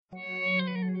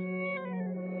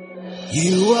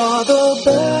You are the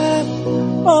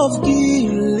balm of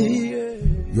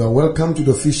Gilead. You are welcome to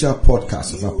the official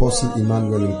podcast of Apostle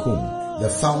Emmanuel Nkum, the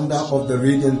founder of the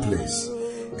Radiant Place,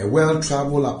 a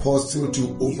well-traveled apostle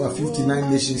to over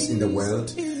 59 nations in the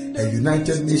world, a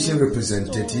United Nations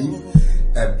representative,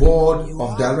 a board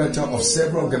of director of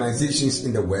several organizations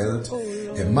in the world,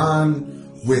 a man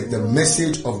with the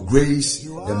message of grace,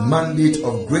 the mandate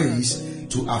of grace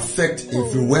to affect,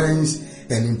 influence,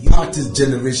 and impart his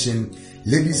generation.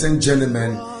 Ladies and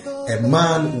gentlemen, a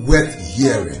man worth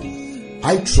hearing.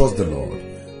 I trust the Lord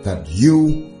that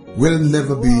you will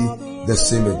never be the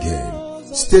same again.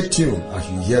 Stay tuned as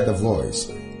you hear the voice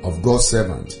of God's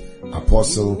servant,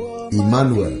 Apostle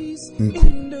Emmanuel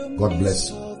Nkum. God bless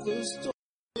you.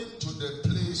 To the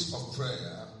place of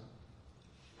prayer,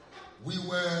 we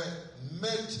were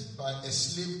met by a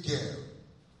slave girl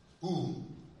who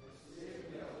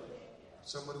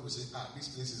somebody will say, this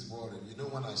place is boring. You know,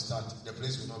 when I start, the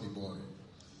place will not be boring.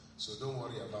 So don't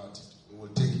worry about it. We will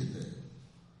take it there.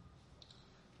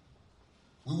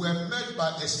 We were met by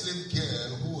a slave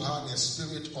girl who had a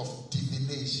spirit of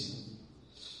divination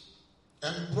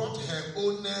and brought her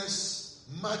owners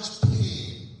much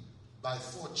pain by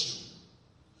fortune,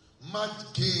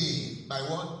 much gain by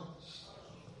what?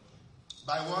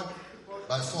 By what?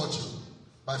 By fortune.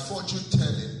 By fortune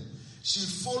telling. She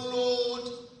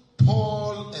followed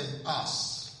Paul and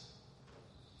us,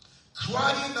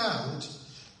 crying out,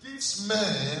 these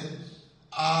men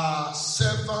are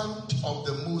servants of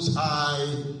the Most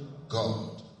High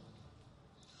God,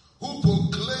 who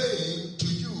proclaim to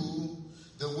you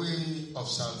the way of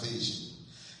salvation.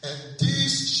 And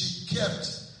this she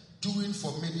kept doing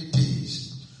for many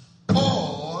days.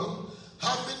 Paul,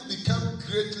 having become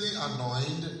greatly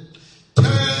annoyed,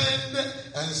 turned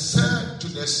and said to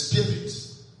the spirit,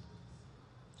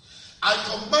 I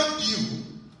command you,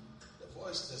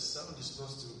 the sound is not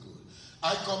still good.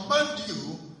 I command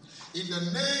you in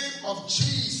the name of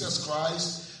Jesus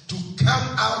Christ to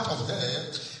come out of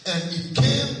her. And it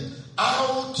came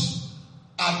out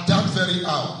at that very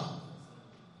hour.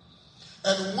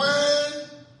 And when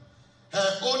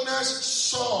her owners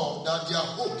saw that their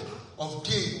hope of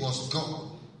gain was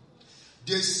gone,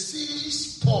 they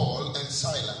seized Paul and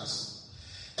Silas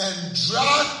and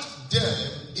dragged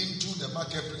them into the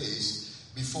marketplace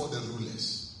before the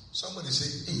rulers. Somebody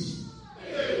say,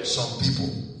 hey. Some people.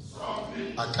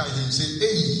 I can't hear you say,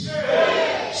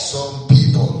 hey. Some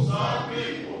people.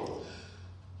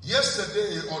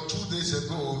 Yesterday or 2 days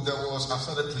ago, I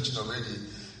started preaching already.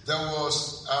 There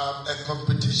was a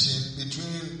competition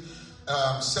between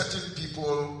certain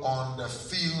people on the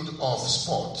field of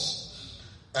sports.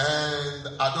 And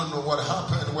I don't know what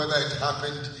happened, whether it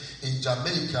happened in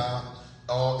Jamaica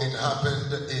or it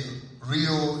happened in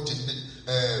Rio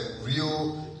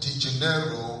de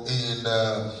Janeiro in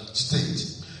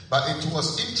state. But it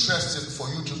was interesting for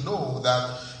you to know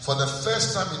that for the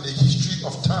first time in the history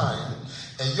of time,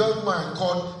 a young man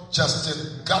called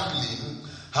Justin Gatlin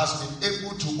has been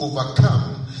able to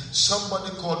overcome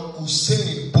somebody called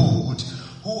Usain Bolt,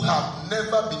 who have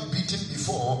never been beaten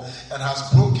before and has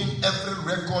broken every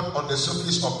record on the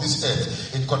surface of this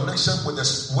earth in connection with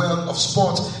the world of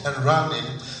sport and running,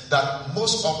 that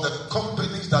most of the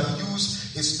companies that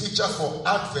use his picture for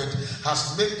advert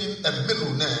has made him a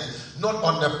millionaire, not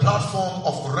on the platform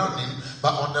of running,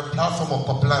 but on the platform of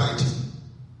popularity.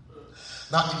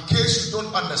 Now, in case you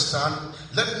don't understand,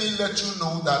 let me let you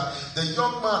know that the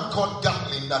young man called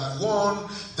Gatlin that won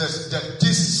this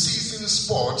season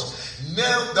sport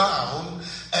knelt down,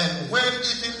 and when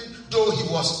even though he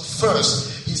was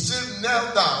first, he still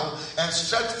knelt down and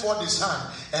stretched forth his hand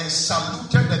and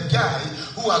saluted the guy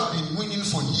who has been winning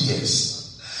for years.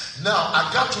 Now, I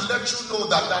got to let you know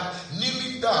that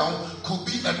kneeling down could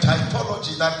be a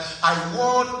typology that I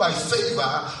won by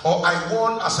favor or I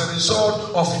won as a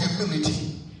result of humility.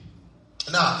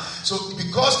 Now, so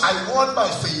because I won by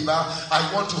favor,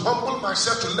 I want to humble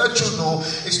myself to let you know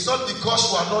it's not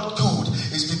because you are not good,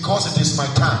 it's because it is my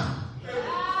time.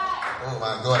 Oh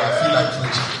my God, I feel like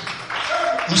preaching.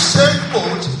 Usain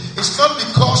Bolt, it's not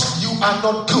because you are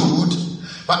not good,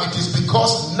 but it is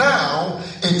because now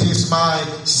it is my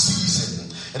season.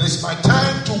 It is my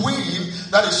time to win.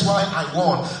 That is why I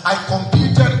won. I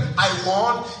competed, I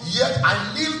won, yet I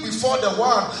kneel before the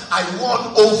one I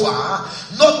won over,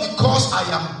 not because I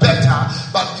am better,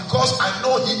 but because I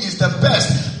know he is the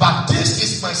best. But this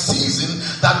is my season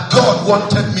that God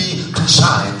wanted me to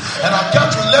shine. And I've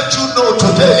got to let you know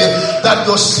today that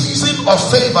your season of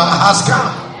favor has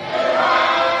come.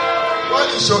 What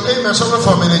is your amen? Sorry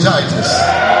for meningitis.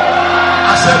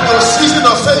 I said your season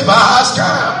of favor has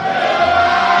come.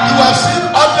 You have seen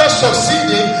others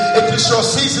succeeding, it is your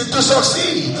season to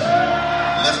succeed.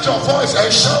 Lift your voice and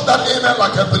shout that amen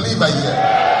like a believer here.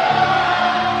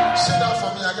 Sit down for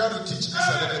me. I got to teach this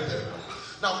a little bit.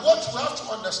 Now, what you have to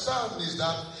understand is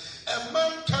that a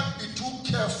man can't be too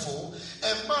careful.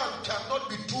 A man cannot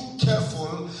be too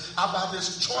careful about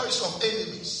his choice of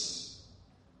enemies.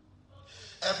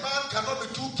 A man cannot be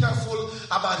too careful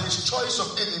about his choice of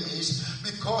enemies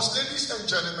because, ladies and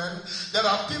gentlemen, there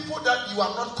are people that you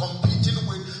are not competing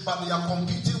with, but they are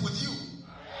competing with you.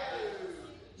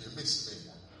 You miss me.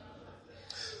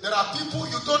 There are people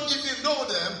you don't even know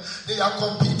them. They are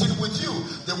competing with you.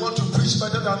 They want to preach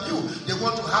better than you. They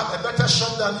want to have a better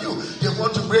shop than you. They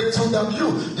want to break through than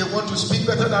you. They want to speak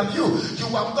better than you. You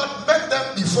have not met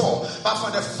them before. But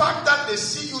for the fact that they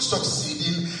see you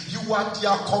succeeding, you are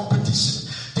their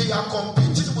competition. They are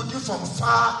competing with you from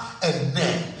far and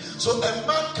near. So a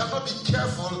man cannot be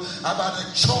careful about the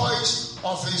choice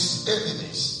of his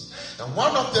enemies. And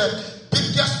one of the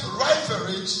biggest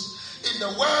rivalries in the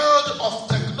world of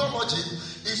technology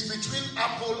is between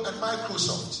Apple and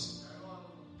Microsoft.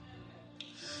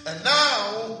 And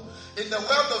now, in the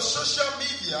world of social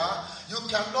media, you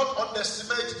cannot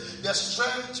underestimate the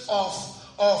strength of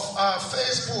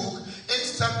Facebook,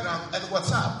 Instagram, and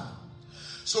WhatsApp.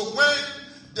 So when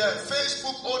the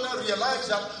Facebook owner realized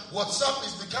that WhatsApp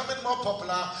is becoming more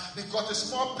popular because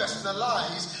it's more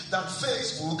personalized than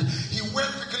Facebook, he went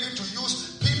quickly to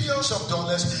use billions of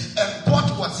dollars and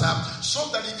bought WhatsApp so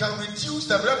that he can reduce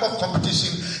the realm of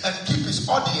competition and keep his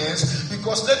audience,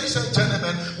 because, ladies and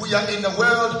gentlemen, we are in a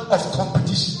world of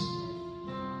competition.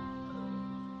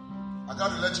 I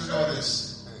got to let you know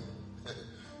this.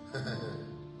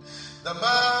 The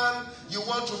man you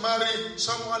want to marry,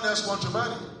 someone else wants to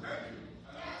marry.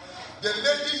 The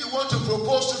lady you want to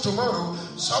propose to tomorrow,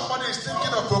 somebody is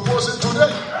thinking of proposing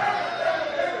today.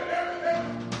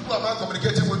 Who am I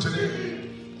communicating with today?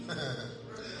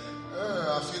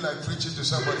 I feel like preaching to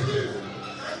somebody here.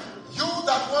 You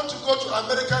that want to go to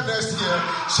America next year,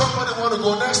 somebody want to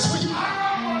go next week.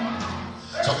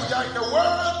 So we are in a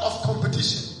world of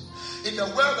competition. In the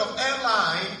world of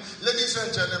airline, ladies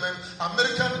and gentlemen,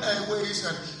 American Airways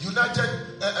and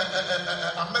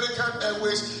American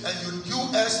Airways and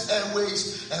US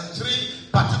Airways and three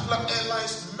particular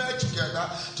airlines merge together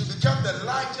to become the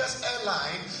largest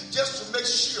airline, just to make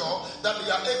sure that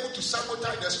they are able to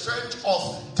sabotage the strength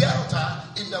of Delta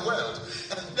in the world.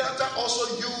 And Delta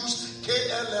also used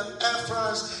KLM, Air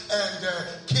France, and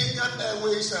Kenyan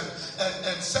Airways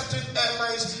and certain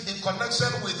airlines in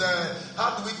connection with,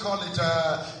 how do we call it,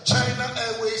 China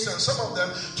Airways and some of them,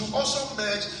 to also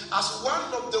merge as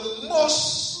one of the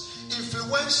most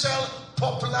influential,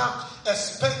 popular,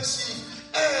 expensive,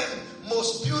 and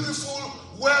most beautiful,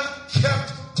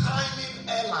 well-kept timing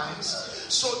airlines.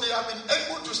 So they have been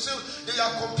able to still, they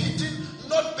are competing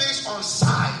not based on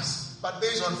size, but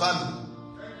based on value.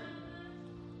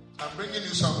 I'm bringing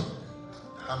you somewhere.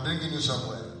 I'm bringing you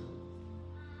somewhere.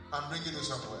 I'm bringing you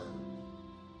somewhere.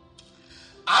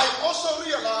 I also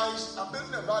realized, I'm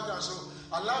building a background, so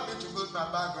allow me to build my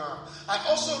background. I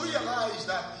also realized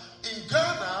that in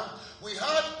Ghana, we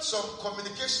had some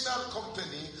communicational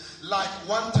company like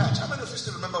One Touch. How many of you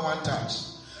still remember One Touch?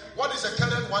 What is the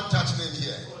current One Touch name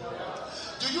here?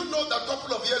 Do you know that a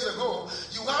couple of years ago,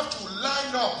 you have to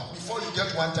line up before you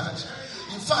get One Touch?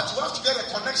 In fact, you have to get a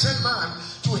connection man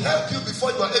to help you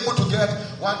before you are able to get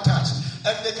One Touch.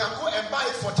 And they can go and buy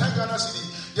it for 10 Ghana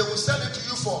cedi. They will sell it to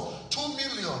you for 2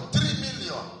 million, 3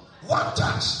 million, One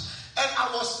Touch. And I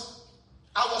was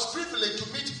privileged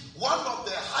to meet one of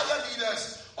the higher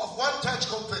leaders of One Touch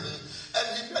company, and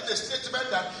he made a statement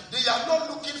that they are not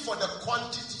looking for the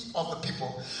quantity of the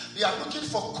people. They are looking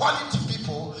for quality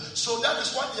people. So that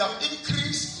is why they have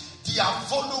increased their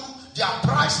volume, their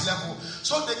price level,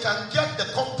 so they can get the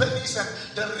companies and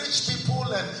the rich people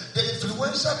and the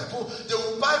influential people. They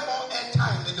will buy more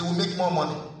airtime and they will make more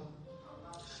money.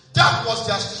 That was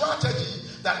their strategy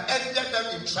that ended them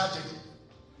in tragedy.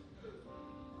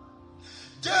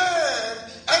 Then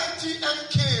MTN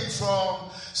came from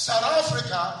South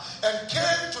Africa and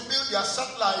came to build their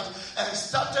satellite and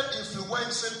started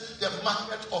influencing the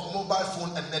market of mobile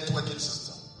phone and networking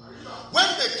system. When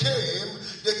they came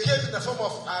in the form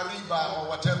of Ariba or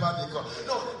whatever they call.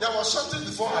 No, there was something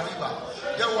before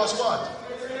Ariba. There was what?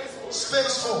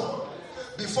 Space phone.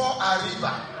 Before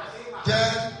Ariba.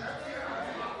 Then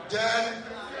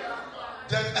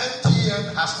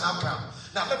MTN has now come.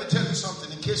 Now let me tell you something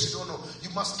in case you don't know. You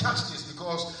must catch this,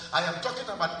 because I am talking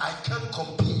about I can't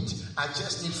compete. I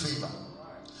just need favor.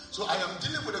 So I am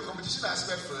dealing with the competition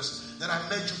aspect first, then I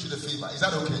make you to the favor. Is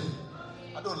that okay?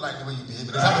 I don't like the way you behave,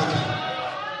 but is that okay?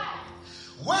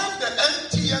 When the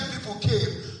MTN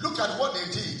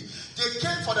they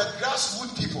came for the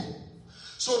grassroots people.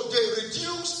 So they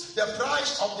reduced the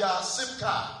price of their SIM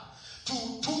card to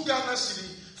 2 Ghana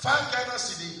cedi, 5 Ghana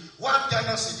cedi, 1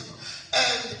 Ghana cedi.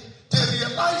 And they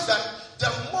realized that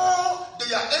the more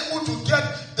they are able to get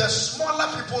the smaller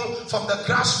people from the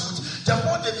grassroots, the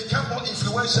more they become more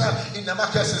influential in the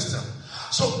market system.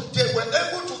 So they were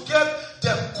able to get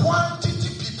the quantity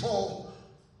people,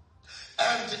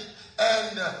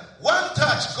 and One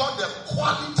Touch got the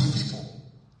quality people.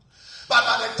 But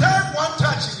by the time One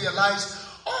Touch realized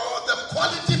all the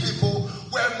quality people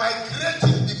were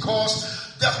migrating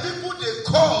because the people they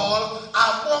call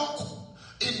are more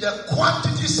in the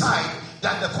quantity side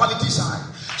than the quality side.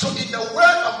 So in the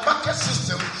world of market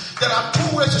system, there are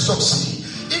 2 ways to succeed.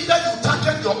 Either you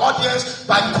target your audience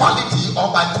by quality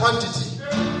or by quantity.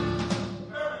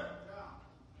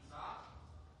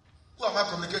 Who am I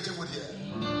communicating with here?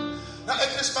 Now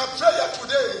it is my prayer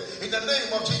today in the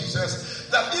name of Jesus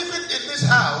that even in this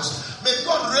house, may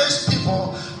God raise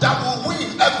people that will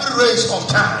win every race of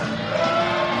time.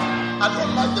 I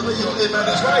don't like the way your amen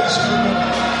is. Why is it?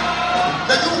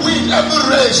 May you win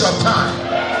every race of time.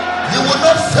 You will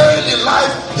not fail in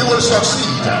life, you will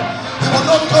succeed. You will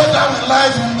not go down in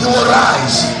life, you will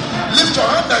rise. Lift your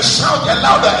hand and shout a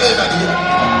louder amen here.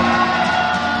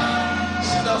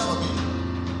 Sit down for me.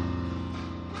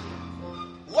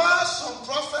 While some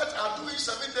prophets are doing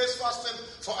 7 days fasting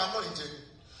for anointing,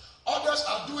 others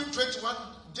are doing 21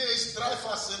 days dry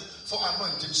fasting for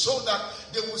anointing, so that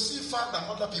they will see far than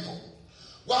other people.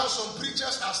 While some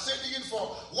preachers are studying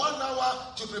for 1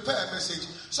 hour to prepare a message,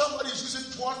 somebody is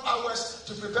using 12 hours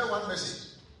to prepare one message.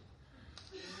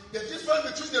 The difference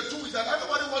between the two is that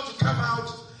everybody wants to come out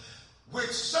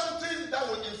with something that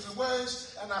will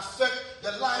influence and affect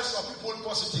the lives of people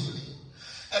positively.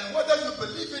 And whether you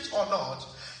believe it or not,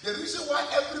 the reason why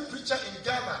every preacher in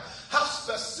Ghana has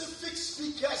specific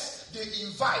speakers they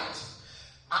invite.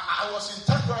 I was in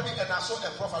Takoradi and I saw a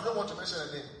prophet. I don't want to mention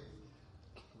a name.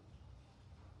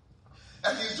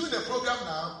 And he's doing a program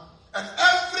now, and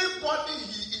everybody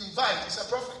he invites is a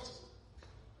prophet.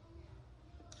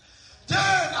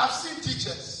 Then I've seen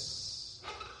teachers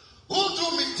who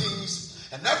do meetings,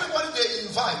 and everybody they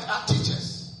invite are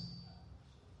teachers.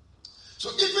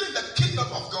 So even in the kingdom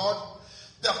of God,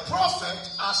 the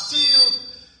prophets are still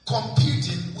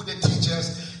competing with the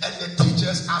teachers, and the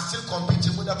teachers are still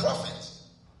competing with the prophets.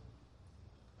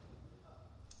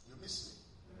 You miss me?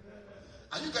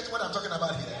 Are you getting what I'm talking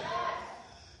about here?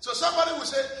 So somebody will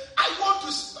say, I want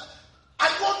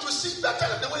to see better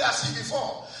than the way I see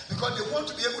before, because they want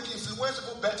to be able to influence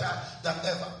people better than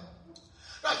ever.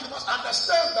 Now you must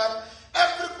understand that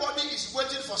everybody is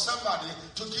waiting for somebody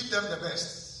to give them the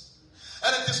best.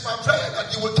 And it is my prayer that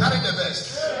you will carry the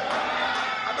best.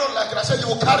 I don't like it. I said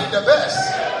you will carry the best.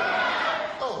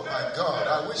 Oh my God,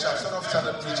 I wish I should have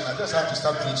started preaching. I just have to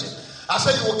start preaching. I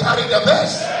said you will carry the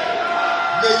best.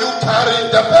 May you carry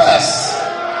the best.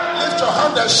 Lift your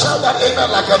hand and shout that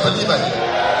amen like a believer here.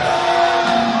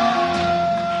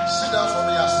 Sit down for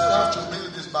me. I still have to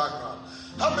build this background.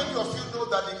 How many of you know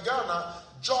that in Ghana,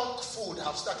 junk food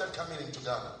have started coming into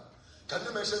Ghana? Can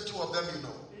you mention 2 of them you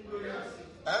know?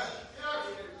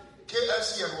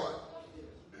 KFC and what?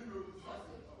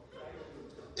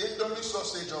 Indomie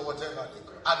sausage or whatever they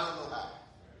call it. I don't know how.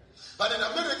 But in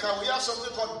America, we have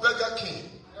something called Burger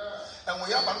King. And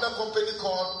we have another company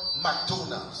called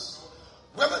McDonald's.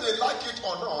 Whether they like it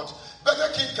or not,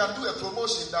 Burger King can do a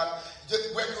promotion that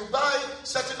when you buy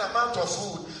certain amount of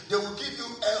food, they will give you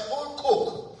a whole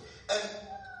Coke,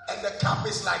 and the cup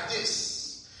is like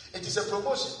this. It is a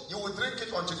promotion. You will drink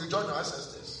it until you join your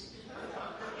ancestors.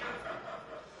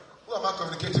 Who am I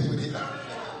communicating with here?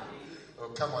 Oh,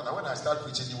 come on. Now when I start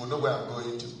preaching, you will know where I'm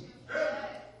going to.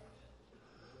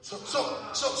 So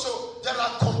there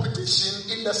are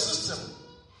competition in the system.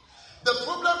 The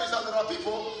problem is that there are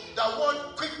people that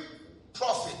want quick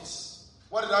profits.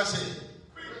 What did I say?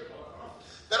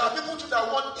 There are people too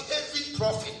that want heavy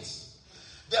profits.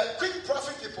 The quick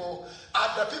profit people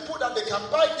are the people that they can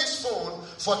buy this phone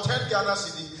for 10 Ghana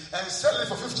cedi and sell it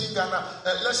for 15 Ghana,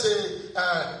 let's say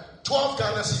 12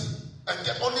 Ghana cedi, and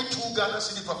get only 2 Ghana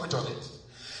cedi profit on it.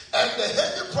 And the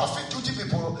heavy profit duty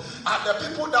people are the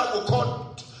people that will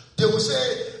call, they will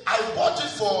say, I bought it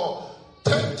for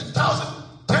 10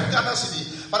 Ghana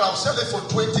cedi, but I'll sell it for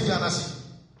 20 Ghana cedi.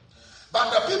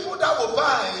 But the people that will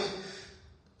buy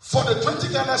for the 20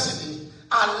 Ghana cedi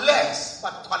are less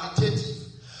but qualitative.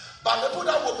 But the people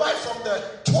that will buy from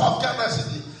the 12 Ghana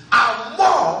cedi are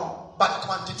more but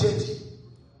quantitative.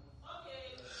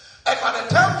 Okay. And by the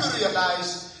time you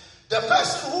realize, the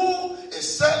person who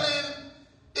is selling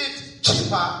it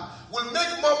cheaper will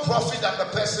make more profit than the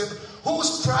person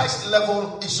whose price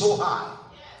level is so high.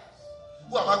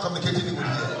 Who am I communicating with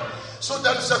here? So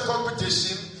there is a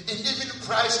competition in even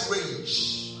price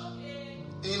range.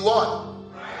 In what?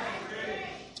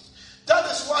 That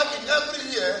is why in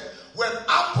every year, when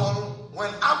Apple,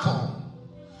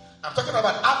 I'm talking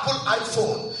about Apple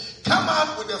iPhone, come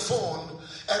out with a phone,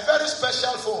 a very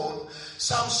special phone,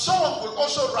 Samsung will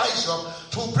also rise up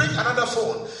to bring another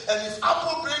phone. And if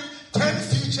Apple bring 10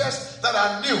 features that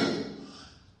are new,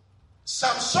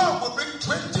 Samsung will bring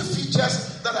 20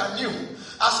 features that are new.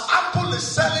 As Apple is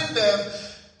selling them,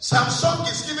 Samsung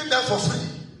is giving them for free.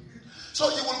 So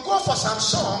you will go for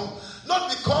Samsung, not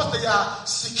because they are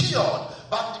secured,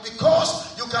 but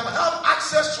because you can have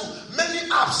access to many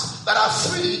apps that are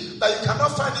free that you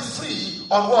cannot find it free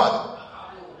on what?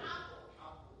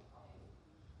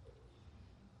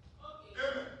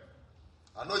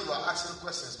 I know you are asking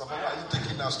questions, but why are you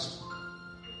taking us to?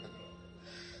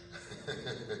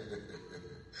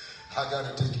 I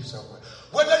got to take you somewhere.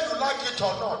 Whether you like it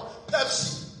or not,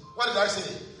 Pepsi, what did I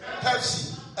say?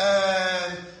 Pepsi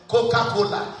and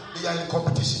Coca-Cola, they are in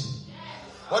competition.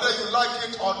 Whether you like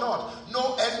it or not,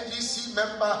 no NDC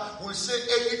member will say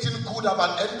anything good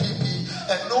about NPP,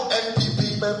 and no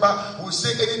NPP member will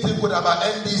say anything good about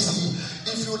NDC.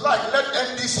 If you like, let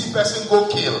NDC person go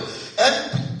kill.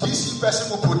 NDC person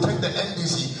will protect the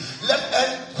NDC. Let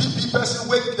NPP person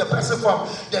wake the person from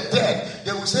the dead.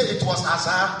 They will say it was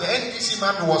Azam. The NDC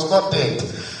man was not dead.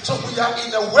 So we are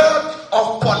in a world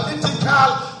of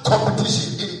political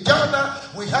competition. In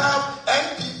Ghana, we have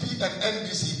NPP and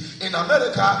NDC. In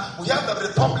America, we have the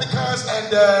Republicans and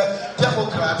the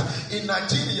Democrats. In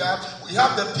Nigeria, we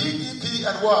have the PDP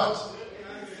and what?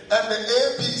 And the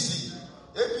APC.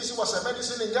 APC was a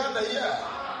medicine in Ghana, yeah.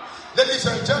 Ladies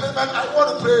and gentlemen, I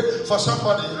want to pray for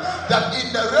somebody that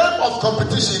in the realm of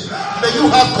competition, may you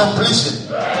have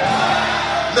completion.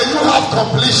 May you have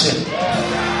completion.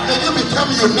 May you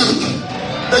become unique.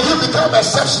 May you become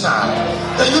exceptional.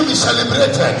 May you be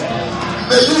celebrated.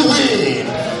 May you win.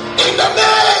 In the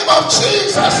name of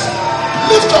Jesus,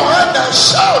 lift your hand and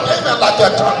shout amen like a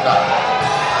thunder.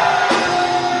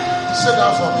 Sit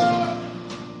down for me.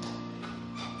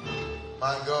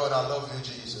 My God, I love you,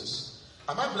 Jesus.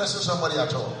 Am I blessing somebody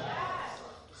at all?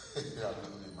 I love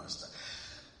you, Master.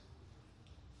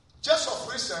 Just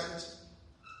of recent,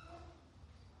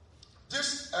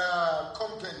 this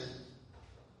company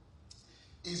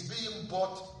is being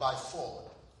bought by Ford.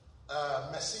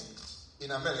 Mercedes in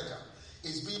America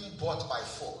is being bought by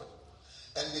Ford.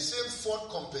 And the same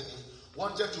Ford company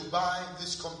wanted to buy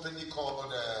this company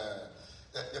called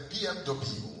the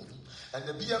BMW. And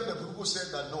the BMW people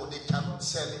said that no, they cannot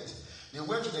sell it. They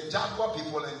went to the Jaguar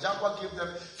people, and Jaguar gave them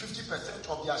 50%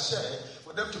 of their share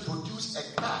for them to produce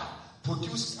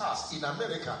cars in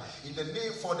America in the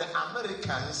name for the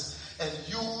Americans, and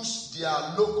use their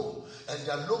logo. And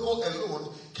their logo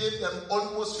alone gave them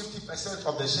almost 50%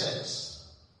 of the shares.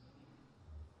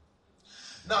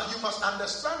 Now, you must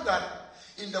understand that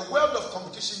in the world of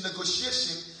competition,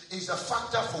 negotiation is a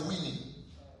factor for winning.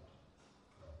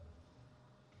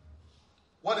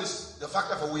 What is the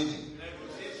factor for winning?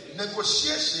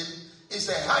 Negotiation is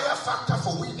a higher factor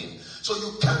for winning. So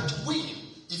you can't win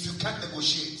if you can't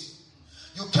negotiate.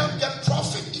 You can't get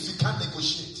profit if you can't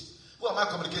negotiate. Who am I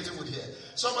communicating with here?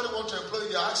 Somebody wants to employ you,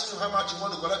 they're asking you how much you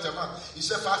want to collect a month. You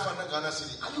say 500 Ghana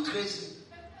cedi. Are you crazy?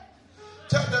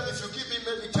 Tell them if you give me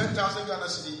maybe 10,000 Ghana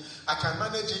cedi, I can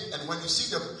manage it. And when you see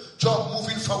the job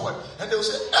moving forward, and they will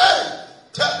say, hey,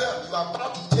 tell them you are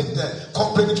about to take the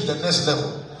company to the next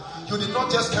level. You did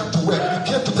not just come to work,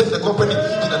 you came to take the company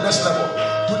to the next level.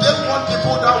 Do they want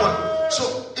people that will?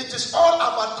 So it is all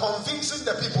about convincing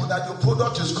the people that your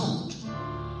product is good.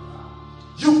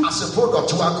 You as a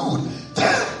product, you are good.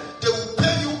 Then they will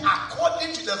pay you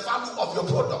according to the value of your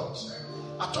product.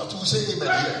 I thought you would say amen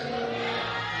here.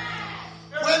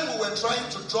 When we were trying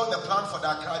to draw the plan for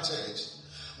the Accra church,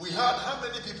 we had how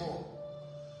many people?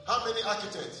 How many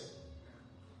architects?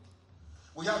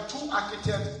 We had 2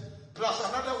 architects plus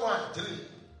another one, 3.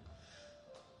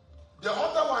 The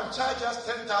other one charged us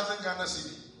 10,000 Ghana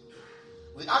cedi.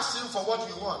 We asked him for what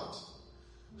we want.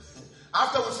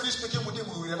 After we finished speaking with him,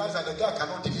 we realized that the guy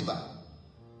cannot deliver.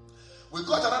 We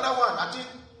got another one, I think,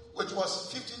 which was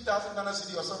 15,000 Ghana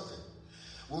cedi or something.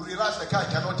 We realized the guy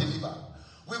cannot deliver.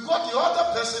 We got the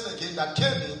other person again that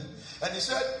came in, and he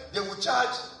said they would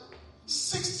charge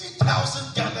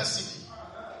 60,000 Ghana cedi.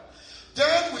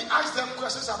 Then we asked them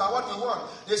questions about what we want.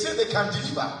 They said they can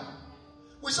deliver.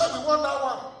 We said we want that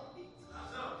one.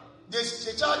 They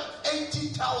charge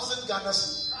 80,000 Ghana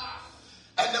cedi.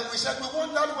 And then we said we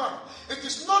want that one. It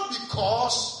is not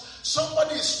because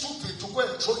somebody is stupid to go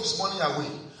and throw his money away.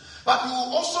 But you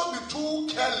will also be too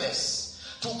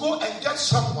careless to go and get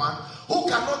someone who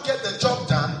cannot get the job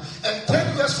done, and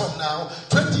 10 years from now,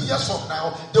 20 years from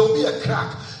now, there will be a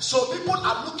crack. So people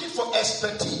are looking for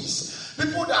expertise.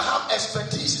 People that have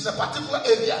expertise in a particular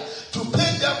area, to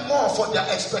pay them more for their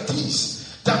expertise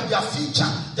than their feature,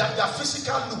 than their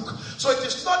physical look. So it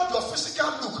is not your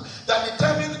physical look that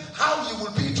determines how you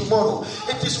will be tomorrow.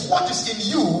 It is what is in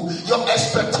you, your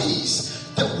expertise.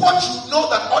 What you know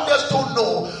that others don't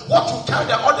know, what you carry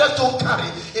that others don't carry,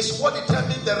 is what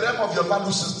determines the realm of your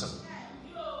value system.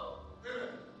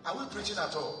 Are we preaching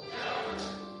at all?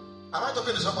 Am I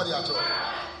talking to somebody at all?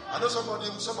 I know some of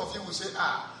you will say,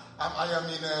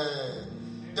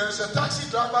 there is a taxi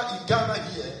driver in Ghana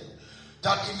here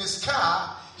that in his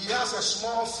car, he has a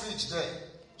small fridge there.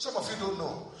 Some of you don't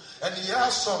know. And he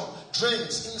has some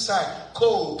drinks inside,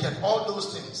 Coke and all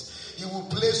those things. He will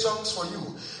play songs for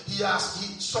you. He has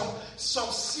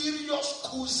some serious,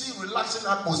 cozy, relaxing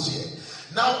atmosphere.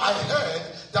 Now I heard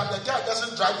that the guy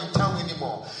doesn't drive in town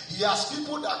anymore. He has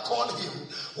people that call him.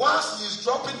 Once he is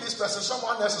dropping this person,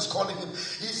 someone else is calling him.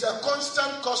 He's a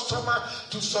constant customer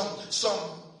to some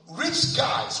rich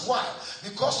guys. Why?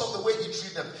 Because of the way he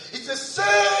treats them. It's the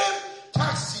same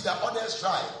taxi that others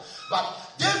drive. But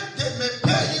they may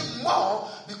pay him more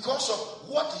because of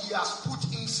what he has put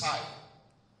inside.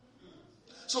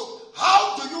 So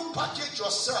how do you package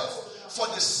yourself for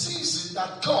the season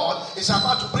that God is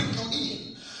about to bring you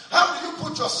in? How do you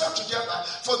put yourself together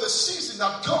for the season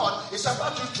that God is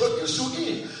about to introduce you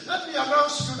in? Let me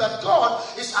announce to you that God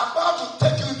is about to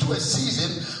take you into a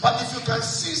season, but if you can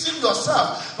season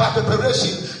yourself by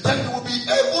preparation, then you will be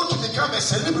able to become a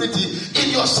celebrity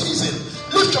in your season.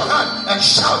 Lift your hand and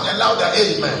shout a louder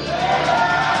amen.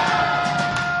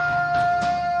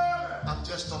 I'm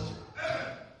just talking.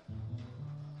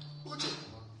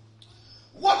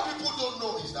 What people don't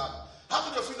know is that, how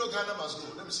many of you know Ghana must go?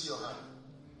 Let me see your hand.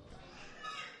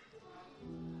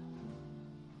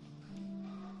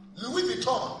 Louis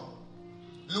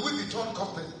Vuitton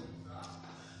company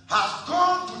has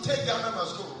gone to take Ghana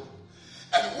must go.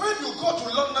 And when you go to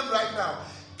London right now,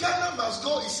 Ghana must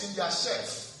go is in their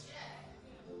chef.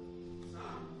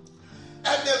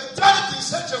 And they've done it in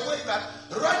such a way that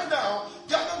right now,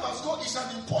 Ghana must go is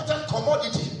an important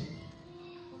commodity.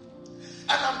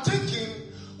 And I'm thinking,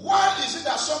 why is it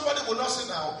that somebody will not sit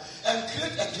down and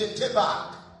create a kente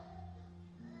bag?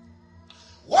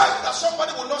 Why is it that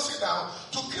somebody will not sit down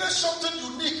to create something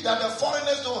unique that the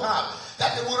foreigners don't have,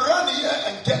 that they will run here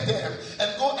and get them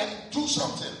and go and do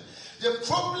something? The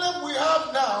problem we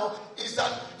have now is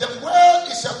that the world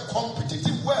is a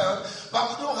competitive world, but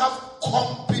we don't have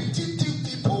competitive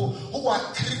people who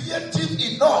are creative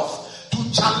enough to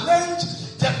challenge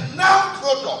the now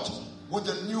product with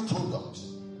the new product.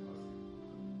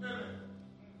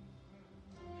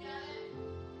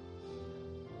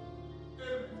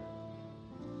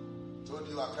 Told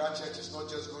you Accra Church is not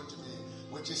just going to be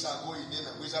witches are going in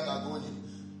and wizards are going in.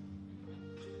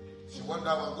 If you want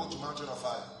that one, go to Mountain of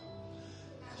Fire.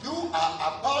 You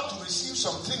are about to receive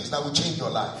some things that will change your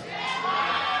life.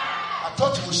 I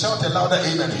thought you would shout a louder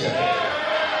amen here.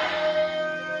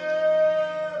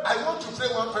 I want to pray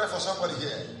one prayer for somebody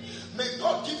here. May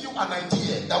God give you an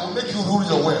idea that will make you rule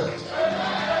your world.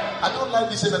 I don't like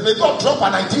this amen. May God drop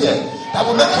an idea that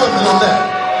will make you a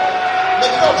millionaire. May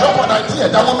God drop an idea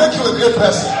that will make you a great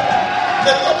person.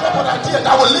 May God drop an idea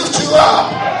that will lift you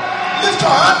up. Lift your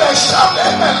hand and shout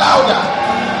amen louder.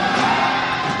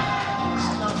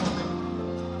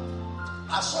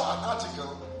 I saw an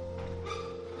article,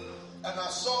 and I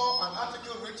saw an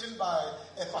article written by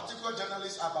a particular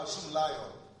journalist about Zoom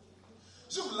Lion.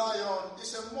 Zoom Lion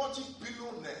is a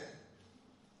multi-billionaire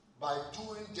by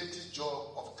doing dirty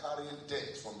job of carrying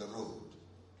dirt from the road.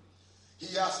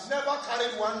 He has never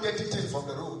carried one dirty thing from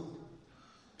the road.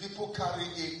 People carry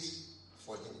it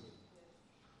for him.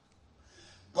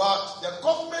 But the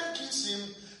government gives him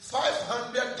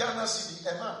 500 Ghana cedi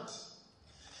a month.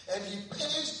 And he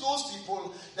pays those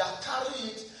people that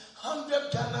carry it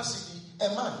 100 Ghana cedi a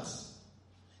month.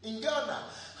 In Ghana,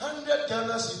 100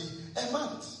 Ghana cedi a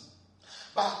month.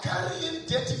 By carrying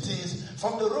dirty things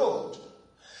from the road.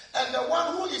 And the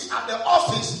one who is at the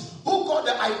office, who got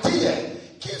the idea,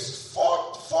 gives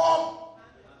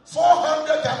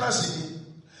 400 Ghana cedi.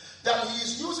 That he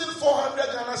is using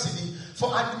 400 Ghana cedi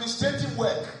for administrative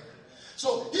work.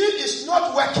 So he is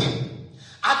not working.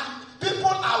 And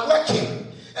people are working.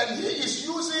 And he is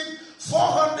using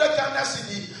 400 Ghana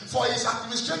cedi for his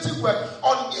administrative work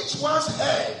on each one's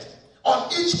head. On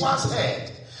each one's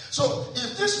head. So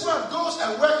if this one goes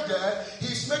and works there,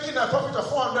 he's making a profit of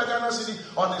 400 Ghana cedi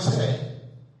on his head.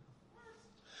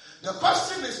 The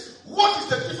question is, what is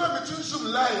the difference between Zoom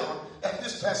Lion and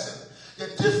this person? The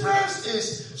difference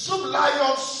is Zoom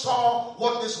Lion saw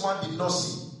what this one did not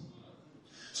see.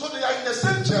 So they are in the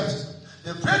same church,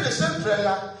 they pray the same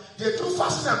prayer, they do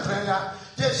fasting and prayer,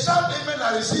 they shout amen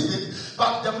and receive it,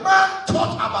 but the man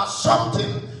thought about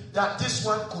something that this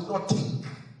one could not think.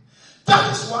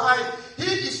 That is why he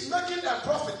is making a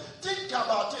profit. Think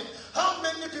about it. How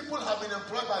many people have been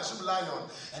employed by Zoom Lion?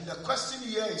 And the question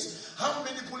here is, how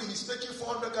many people he's making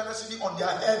 400 Ghana cedi on their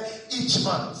head each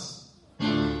month?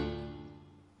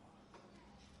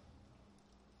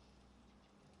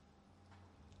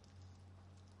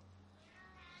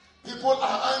 People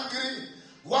are angry.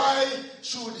 Why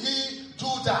should he do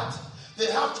that?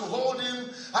 They have to hold him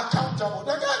accountable.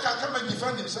 The guy can come and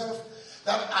defend himself.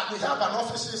 That we have an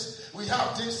offices, we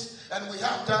have this, and we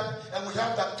have that, and we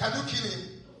have that. Can you kill him?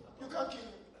 You can't kill him.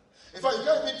 In fact, you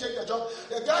can't even take the job.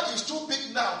 The guy is too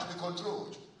big now to be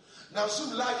controlled. Now,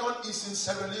 Zoom Lion is in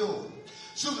Sierra Leone.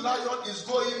 Zoom Lion is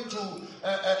going to,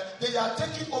 they are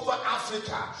taking over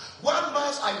Africa. One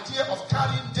man's idea of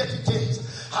carrying dirty things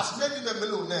has made him a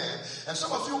millionaire. And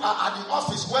some of you are at the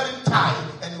office wearing tie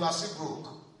and you are still broke.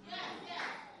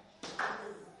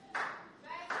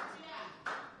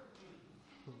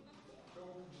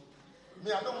 Me,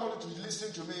 I don't want you to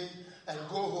listen to me and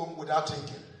go home without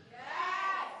thinking.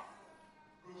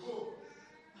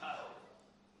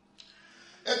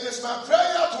 It is my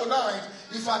prayer tonight,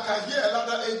 if I can hear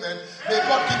another amen, may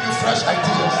God give you fresh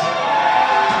ideas.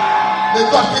 May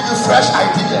God give you fresh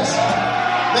ideas.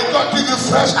 May God give you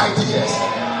fresh ideas.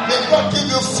 May God give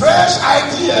you fresh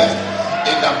ideas.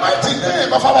 In the mighty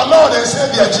name of our Lord and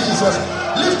Savior Jesus,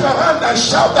 lift your hand and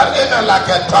shout that amen like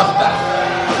a thunder.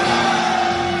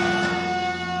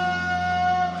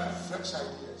 Fresh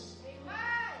ideas.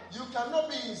 You cannot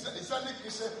be in Islamic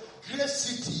Christian great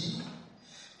city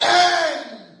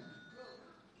and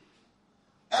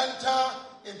enter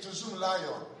into Zoom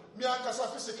Lion. Me and Kasa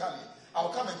physically, I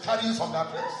will come and carry you from that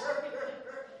place.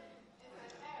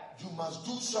 You must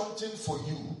do something for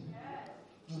you.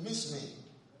 You miss me.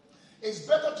 It's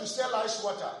better to sell ice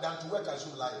water than to work at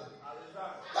Zoom Lion.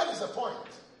 That is the point.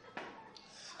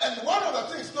 And one of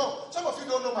the things, no, some of you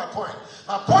don't know my point.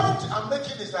 My point I'm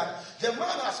making is that the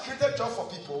man has created job for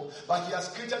people, but he has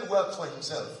created wealth for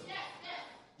himself.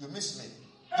 You miss me.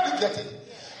 Did you get it?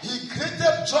 He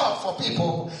created job for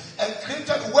people and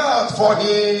created wealth for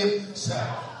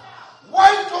himself.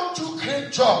 Why don't you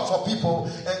create job for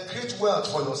people and create wealth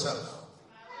for yourself?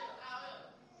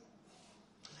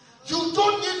 You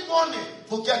don't need money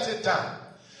to get it done.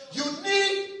 You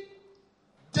need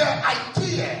the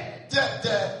idea,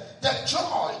 the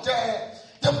joy,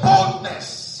 the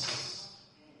boldness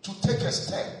to take a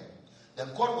step. Then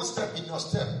God will step in your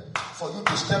step for you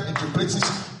to step into places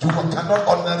you cannot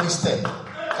ordinarily step.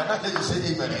 Can I hear you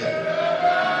say amen here?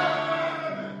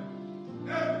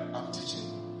 I'm teaching.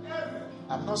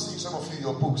 I'm not seeing some of you in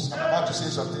your books. I'm about to say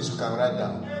some things you can write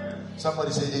down.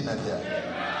 Somebody say amen here.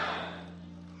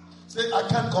 Say, I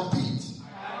can't compete.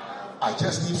 I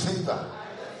just need favor.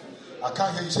 I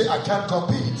can't hear you say, I can't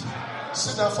compete.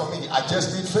 Sit down for me. I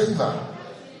just need favor.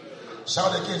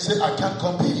 Shout again. Say, I can't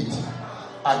compete.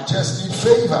 I just need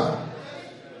favor.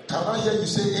 Can I hear you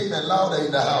say amen louder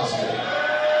in the house here?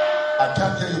 I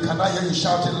can't hear you. Can I hear you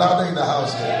shouting louder in the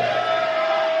house here?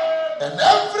 And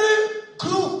every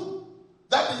group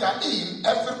that they are in,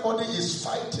 everybody is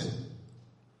fighting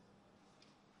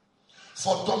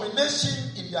for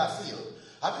domination in their field.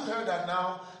 Have you heard that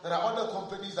now? There are other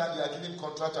companies that they are giving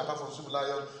contracts apart from Zoom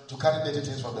Lion to carry dirty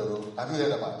things from the road. Have you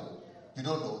heard about it? You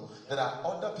don't know. There are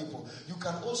other people. You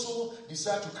can also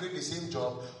decide to create the same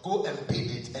job, go and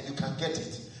bid it, and you can get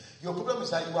it. Your problem is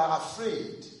that you are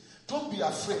afraid. Don't be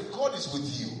afraid. God is with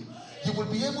you. He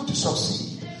will be able to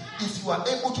succeed if you are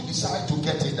able to decide to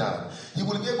get it done. He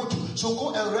will be able to. So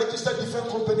go and register different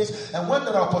companies, and when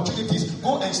there are opportunities,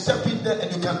 go and step in there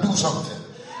and you can do something.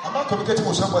 Am I communicating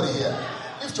with somebody here?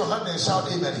 Lift your hand and shout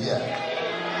amen here.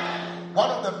 One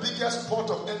of the biggest port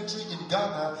of entry in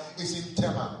Ghana is in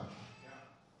Tema.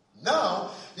 Now,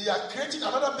 they are creating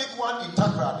another big one in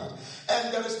Takrady.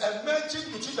 And there is a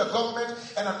merging between the government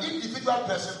and an individual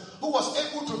person who was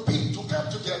able to bid, to come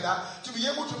together, to be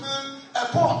able to build a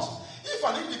port. If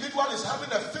an individual is having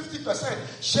a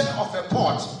 50% share of a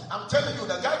port, I'm telling you,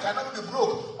 the guy cannot be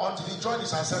broke until he joins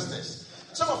his ancestors.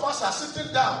 Some of us are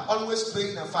sitting down, always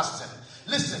praying and fasting.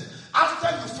 Listen, after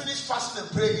you finish fasting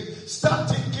and praying, start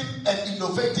thinking and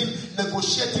innovating,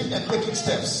 negotiating and taking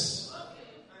steps.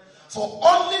 For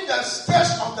only the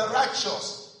steps of the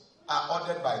righteous are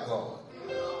ordered by God.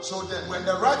 So that when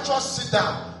the righteous sit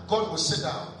down, God will sit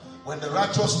down. When the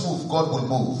righteous move, God will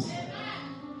move.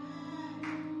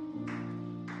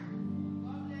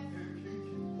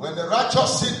 When the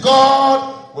righteous sit,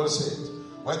 God will sit.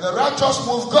 When the righteous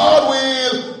move, God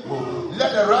will move.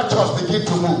 Let the righteous begin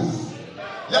to move.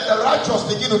 Let the righteous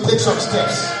begin to take some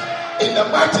steps. In the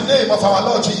mighty name of our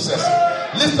Lord Jesus,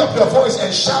 lift up your voice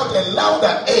and shout a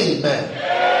louder amen.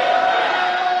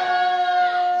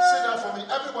 Say that for me.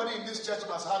 Everybody in this church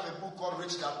must have a book called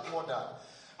Rich Dad Poor Dad.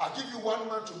 I'll give you one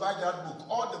man to buy that book.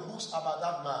 All the books about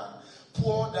that man.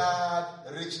 Poor Dad,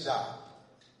 Rich Dad.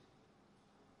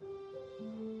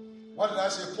 What did I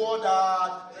say? Poor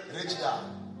Dad, Rich Dad.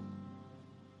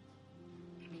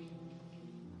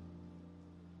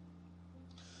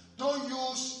 Don't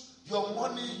use your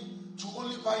money to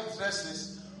only buy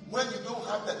dresses when you don't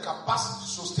have the capacity to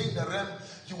sustain the rent.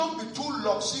 You won't be too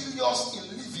luxurious in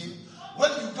living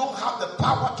when you don't have the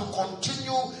power to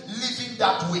continue living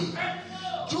that way.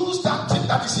 Use that thing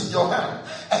that is in your hand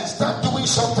and start doing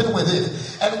something with it.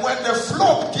 And when the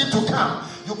flow begins to come,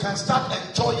 you can start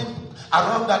enjoying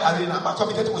around that arena. I'm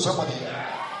communicating with somebody here.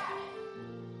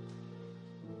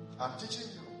 I'm teaching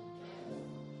you.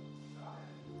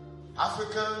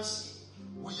 Africans,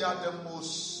 we are the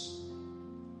most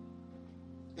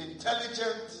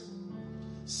intelligent,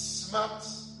 smart,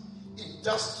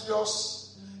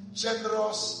 industrious,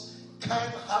 generous,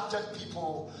 kind-hearted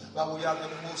people, but we are the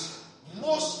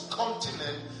most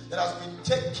continent that have been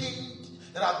taken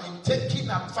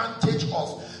advantage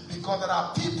of, because there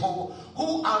are people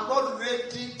who are not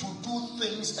ready to do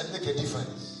things and make a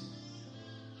difference.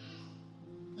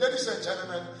 Ladies and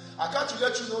gentlemen, I got to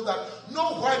let you know that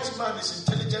no white man is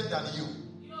intelligent than you.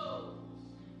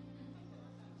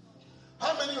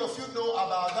 How many of you know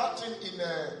about that thing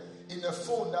in a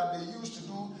phone that they used to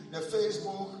do the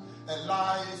Facebook and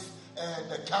live and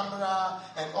the camera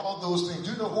and all those things?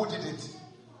 Do you know who did it?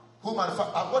 Who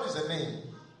manufactured? What is the name?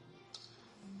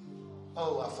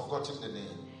 Oh, I've forgotten the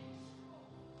name.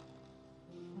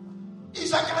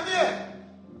 It's a Ghanaian.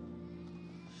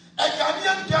 A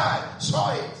Ghanaian guy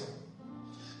saw it.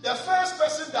 The first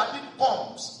person that did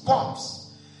bombs,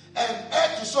 and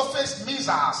air-to-surface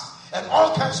missiles, and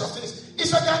all kinds of things,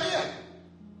 is a Ghanaian.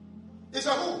 It's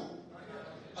a who?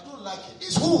 I don't like it.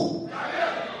 It's who?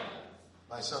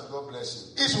 My son, God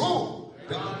bless you. It's who?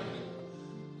 Bring it.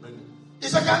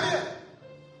 It's a Ghanaian.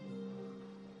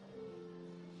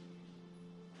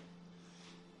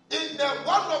 In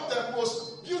one of the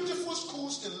most beautiful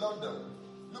schools in London,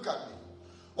 look at me.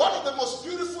 One of the most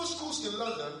beautiful schools in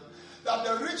London, that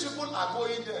the rich people are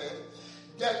going there.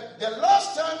 The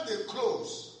last time they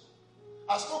closed,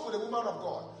 I spoke with a woman of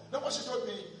God. You know what she told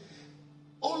me?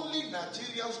 Only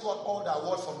Nigerians got all the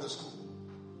award from the school.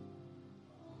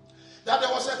 That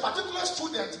there was a particular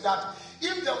student that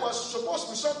if there was supposed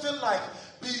to be something like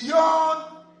beyond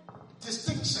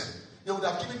distinction, they would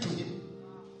have given to him.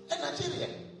 A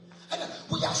Nigerian. And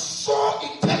we are so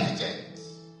intelligent.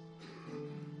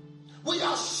 We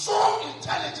are so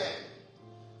intelligent.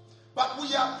 But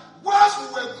whilst we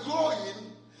were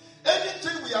growing,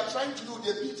 anything we are trying to do,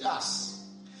 they beat us.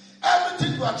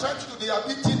 Everything we are trying to do, they are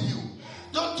beating you.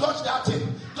 Don't touch that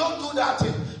thing. Don't do that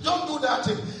thing. Don't do that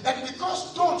thing. And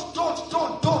because don't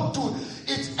do,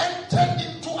 it entered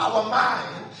into our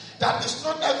mind that it's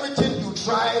not everything you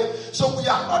try. So we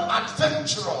are not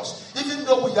adventurous, even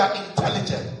though we are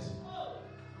intelligent.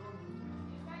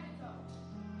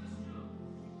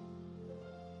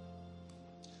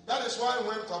 That is why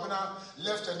when Kwabena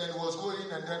left and then was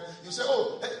going, and then you say,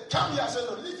 oh, hey, come here. I said,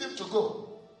 no, leave him to go.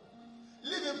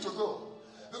 Leave him to go.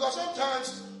 Because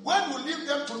sometimes when you leave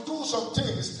them to do some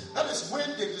things, that is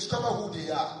when they discover who they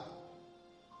are.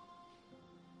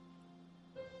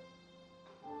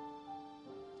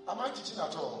 Am I teaching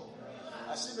at all?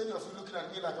 I see many of you looking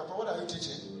at me like, Papa, what are you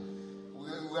teaching?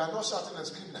 We are not shouting and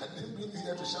screaming. I didn't bring you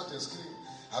here to shout and scream.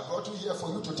 I brought you here for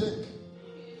you to think.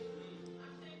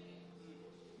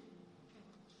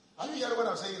 Are you hearing what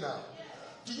I'm saying now?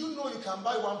 Do you know you can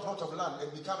buy one plot of land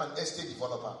and become an estate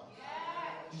developer?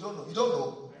 You don't know. You don't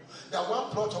know that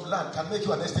one plot of land can make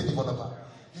you an estate developer.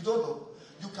 You don't know.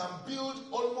 You can build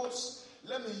almost,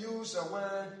 let me use a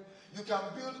word, you can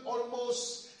build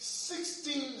almost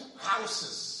 16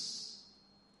 houses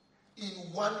in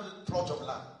one plot of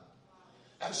land.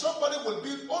 And somebody will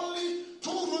build only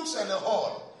 2 rooms and a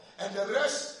hall, and the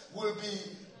rest will be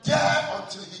there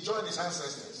until he joins his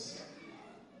ancestors.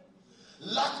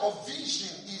 Lack of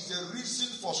vision is the reason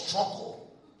for struggle.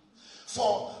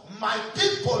 For my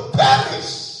people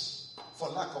perish for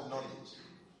lack of knowledge.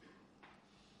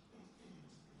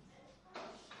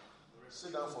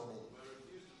 Sit down for me.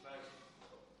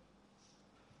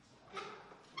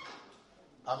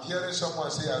 I'm hearing someone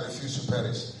say, I refuse to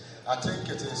perish. I think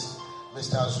it is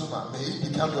Mr. Azuma. May it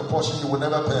become your portion, you will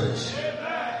never perish.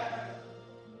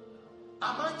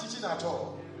 eating at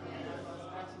all.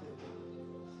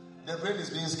 The brain is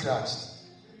being scratched.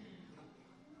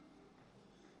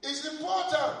 It's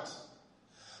important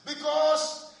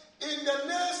because in the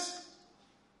next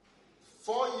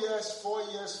 4 years,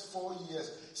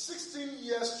 16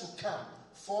 years to come,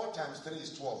 4 times 3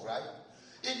 is 12, right?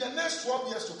 In the next 12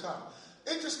 years to come,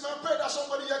 it is my prayer that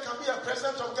somebody here can be a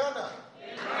president of Ghana.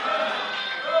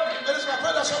 It is my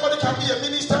prayer that somebody can be a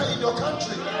minister in your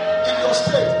country, in your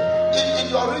state, in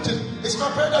your region. It's my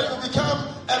prayer that you become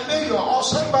a mayor or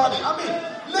somebody. I mean,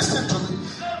 listen to me.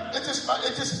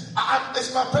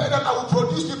 It's my prayer that I will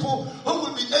produce people who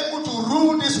will be able to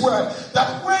rule this world.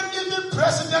 That when even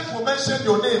president will mention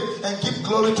your name and give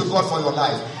glory to God for your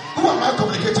life. Who am I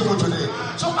communicating with today?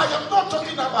 So I am not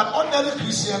talking about ordinary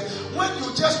Christian. When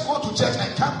you just go to church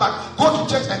and come back,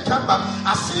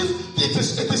 as if it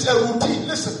is a routine.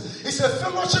 Listen, it's a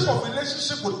fellowship of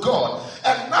relationship with God.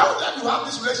 And now that you have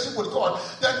this relationship with God,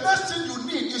 the next thing you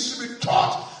need is to be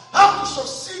taught how to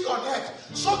succeed on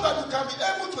earth, so that you can be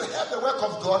able to help the work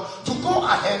of God to go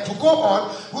ahead, to go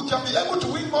on. We can be able to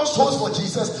win more souls for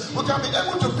Jesus. We can be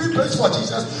able to be praised for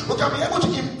Jesus. We can be able to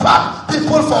impact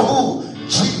people for who?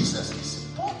 Jesus. It's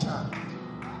important.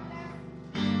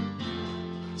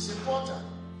 It's important.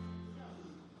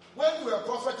 When you are a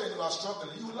prophet and you are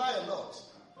struggling, you lie a lot.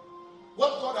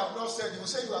 What God has not said, you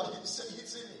say you are hitting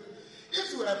it.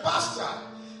 If you are a pastor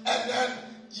and then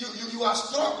you are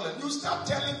struggling, you start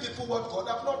telling people what God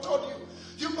has not told you.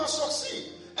 You must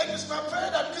succeed. And it's my prayer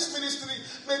that this ministry,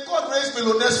 may God raise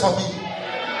millionaires for me.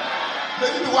 May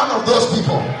you be one of those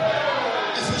people.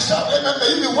 If you shout amen, may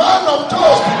you be one of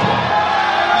those people.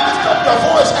 Lift up your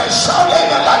voice and shout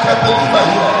amen like a believer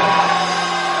here.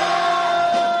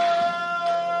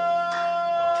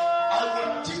 I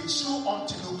will teach you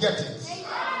until you get it.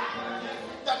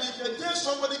 That if a day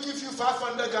somebody gives you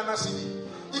 500 Ghana cedi,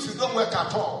 if you don't work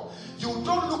at all, you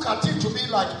don't look at it to be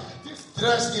like this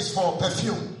dress is for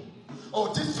perfume, or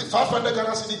this 500 Ghana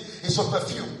cedi is for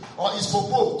perfume, or is for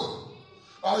book,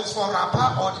 or is for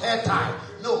wrapper or hair tie.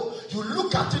 No, you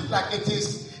look at it like it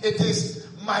is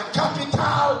my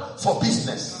capital for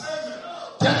business.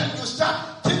 Then you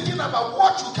start thinking about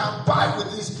what you can buy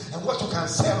with this and what you can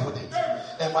sell with it.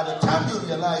 And by the time you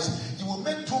realize, you will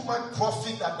make too much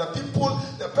profit that the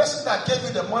person that gave you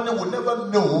the money will never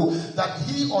know that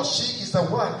he or she is the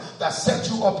one that set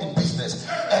you up in business.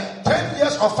 And 10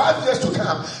 years or 5 years to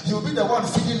come, you'll be the one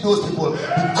feeding those people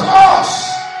because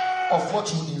of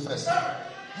what you invest.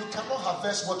 You cannot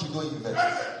harvest what you don't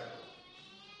invest.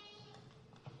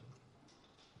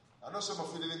 I know some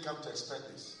of you didn't come to expect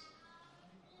this.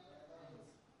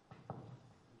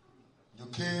 You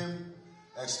came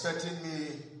expecting me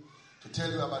to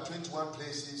tell you about 21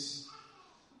 places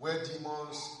where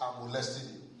demons are molesting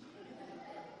you.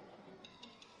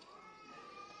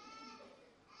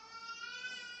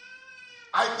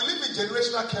 I believe in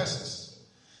generational curses,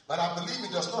 but I believe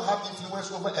it does not have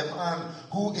influence over a man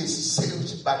who is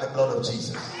saved by the blood of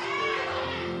Jesus.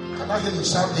 Can I hear you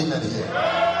shout amen here?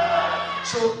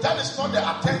 So that is not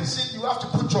the attention you have to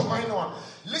put your mind on.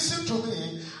 Listen to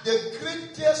me. The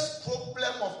greatest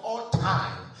problem of all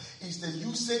time is the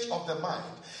usage of the mind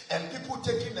and people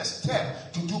taking a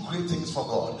step to do great things for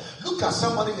God. Look at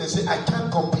somebody and say, I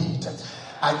can't compete.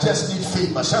 I just need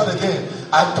favor. Shout again.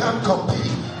 I can't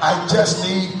compete. I just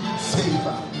need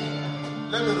favor.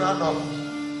 Let me round up.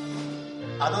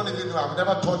 I don't even know. I've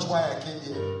never thought why I came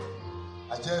here.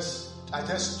 I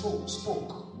just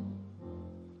spoke.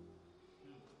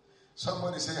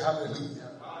 Somebody say hallelujah.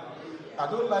 I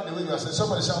don't like the way you are saying.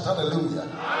 Somebody shout hallelujah.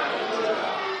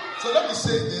 So let me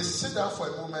say this. Sit down for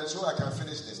a moment so I can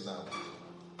finish this now.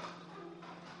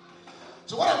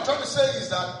 So what I'm trying to say is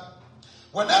that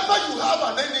whenever you have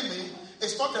an enemy,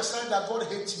 it's not a sign that God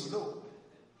hates you. No.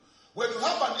 When you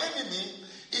have an enemy,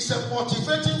 it's a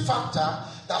motivating factor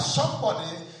that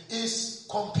somebody is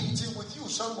competing with you.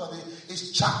 Somebody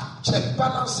is check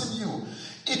balancing you.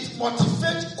 It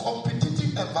motivates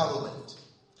competitive environment.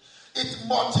 It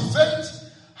motivates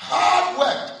hard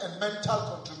work and mental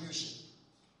contribution.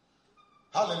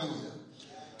 Hallelujah.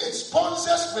 It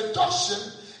sponsors reduction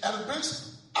and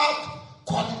brings up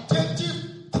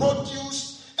qualitative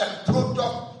produce and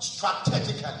product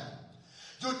strategically.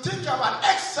 You think about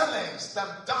excellence than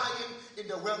dying in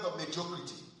the world of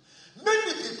mediocrity.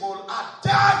 Many people are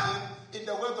dying in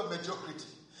the world of mediocrity.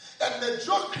 And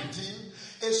mediocrity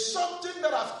is something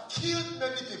that has killed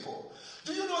many people.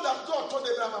 Do you know that God told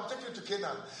Abraham, I'm taking you to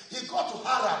Canaan? He got to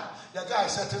Haran. The guy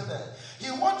settled there.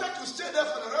 He wanted to stay there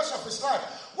for the rest of his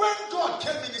life. When God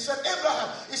came in, he said, Abraham,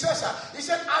 he said,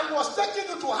 I was taking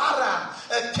you to Haran,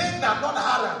 and Canaan, not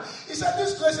Haran. He said,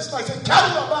 this place is nice. He said,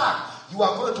 carry your bag. you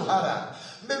are going to Haran.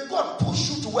 May God push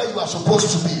you to where you are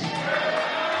supposed to be.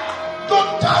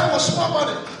 Don't die with small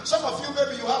money. Some of you,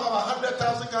 maybe you have about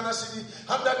 100,000 Ghana cedi,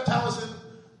 100,000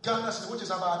 Ghana cedi, which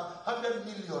is about 100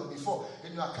 million before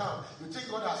in your account. You think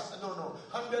God has,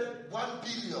 1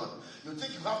 billion. You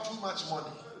think you have too much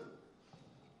money.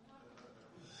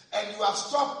 And you have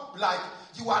stopped, like,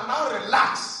 you are now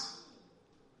relaxed.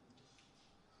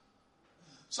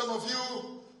 Some of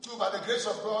you, too, by the grace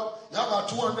of God, you have about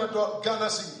 200 Ghana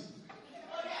cedi.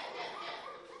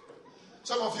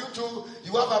 Some of you too,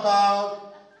 you have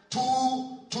about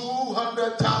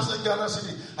 200,000 Ghana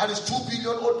cedi, and it's 2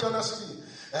 billion old Ghana cedi.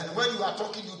 And when you are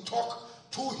talking, you talk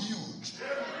too huge.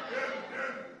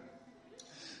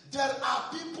 There are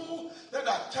people that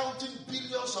are counting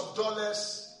billions of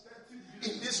dollars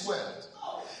in this world,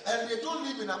 and they don't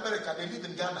live in America, they live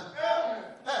in Ghana.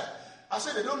 Hey, I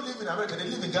said they don't live in America, they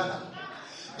live in Ghana.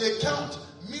 They count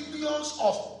millions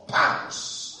of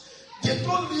pounds. They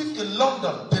don't live in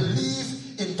London, they live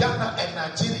in Ghana and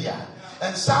Nigeria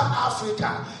and South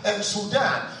Africa and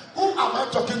Sudan. Who am I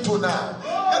talking to now?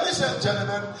 Ladies and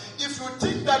gentlemen, if you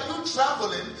think that you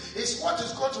traveling is what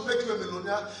is going to make you a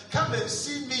millionaire, come and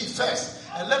see me first.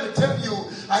 And let me tell you,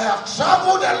 I have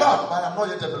traveled a lot, but I'm not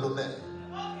yet a millionaire.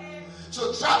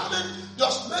 So traveling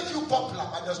does make you popular,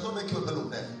 but does not make you a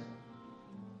millionaire.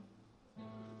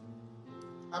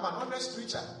 I'm an honest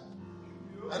preacher.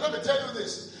 And let me tell you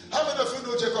this. How many of you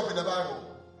know Jacob in the Bible?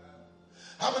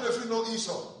 How many of you know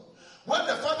Esau? When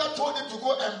the father told him to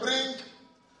go and bring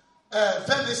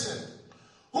venison,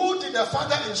 who did the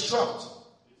father instruct?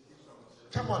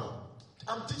 Come on.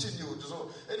 I'm teaching you.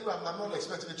 So anyway, I'm not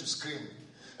expecting you to scream.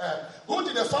 Who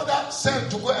did the father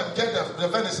send to go and get the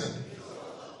venison?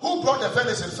 Who brought the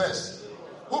venison first?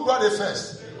 Who brought it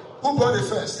first? Who brought it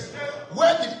first?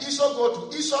 Where did Esau go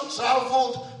to? Esau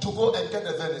traveled to go and get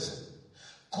the venison.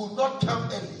 Could not come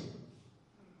early.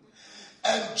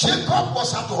 And Jacob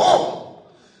was at home.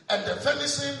 And the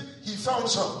venison, he found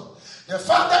some. The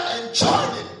father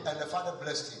enjoyed it. And the father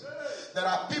blessed him. There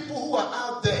are people who are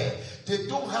out there. They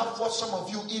don't have what some of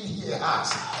you in here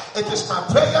has. It is my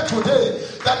prayer today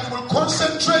that you will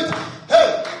concentrate.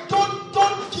 Hey, don't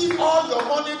give all your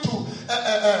money to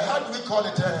how do we call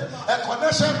it? A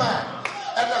connection man.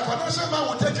 And the connection man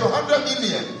will take your 100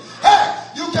 million. Hey,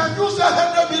 you can use that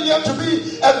 100 million to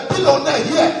be a billionaire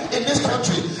here in this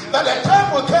country. But the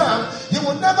time will come, you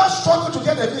will never struggle to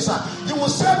get a visa. You will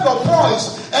send your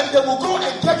boys and they will go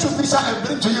and get you visa and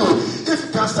bring to you. If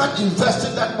you can start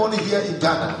investing that money here in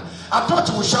Ghana. I thought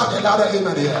you would shout a louder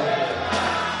amen here.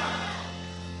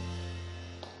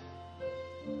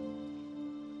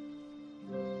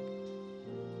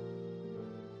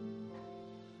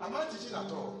 Am I teaching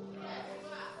at all?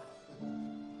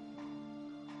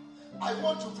 I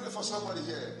want to pray for somebody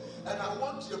here, and I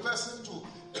want the person to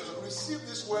receive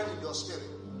this word in your spirit.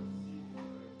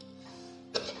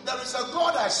 There is a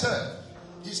God I serve.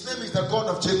 His name is the God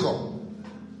of Jacob.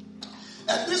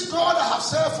 And this God I have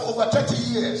served for over 30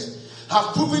 years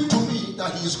have proven to me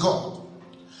that he is God.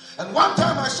 And one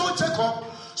time I saw Jacob,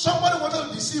 somebody wanted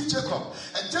to deceive Jacob,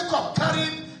 and Jacob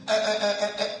carried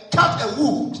cut a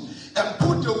wood and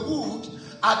put the wood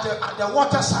at the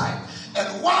water side.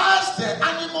 And whilst the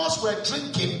animals were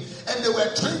drinking, and they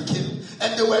were drinking,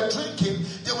 and they were drinking,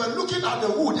 they were looking at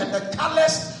the wood and the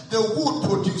colors the wood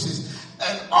produces.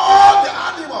 And all the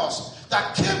animals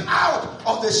that came out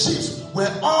of the ships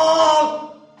were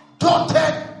all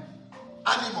dotted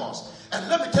animals. And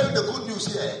let me tell you the good news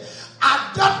here.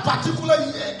 At that particular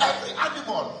year, every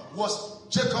animal was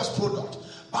Jacob's product.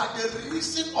 By the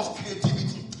reason of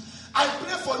creativity. I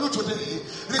pray for you today.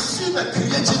 Receive a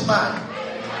creative mind.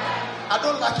 I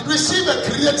don't like it. Receive a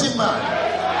creative mind.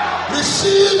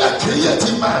 Receive a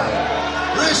creative mind.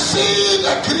 Receive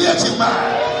a creative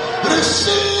mind.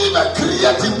 Receive a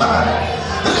creative mind.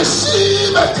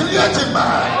 Receive a creative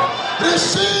mind.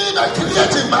 Receive a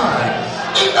creative mind.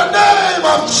 In the name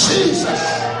of Jesus.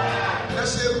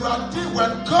 There's a reality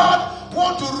when God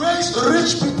wants to raise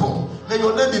rich people, may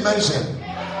your name be mentioned.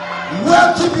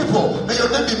 Wealthy people, may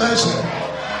your name be mentioned.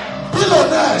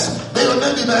 Billionaires, may your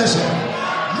name be mentioned.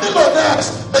 Millionaires,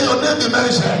 may your name be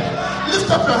mentioned.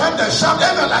 Lift up your hand and shout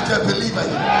amen like a believer.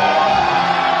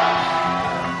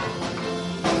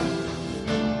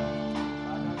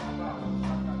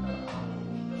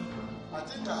 I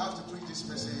think I have to preach this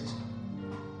message.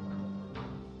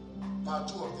 Part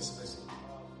 2 of this message.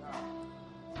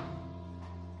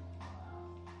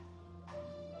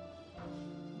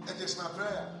 It is my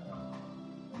prayer.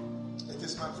 It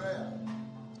is my prayer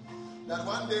that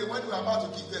one day when you are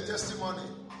about to give the testimony,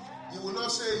 you will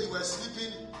not say you were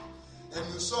sleeping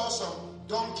and you saw some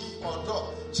donkey or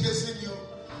dog chasing you,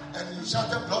 and you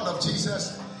shouted blood of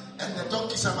Jesus, and the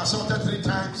donkeys have assaulted 3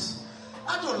 times.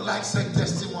 I don't like such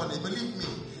testimony, believe me.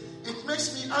 It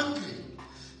makes me angry.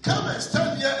 Come and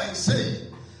stand here and say,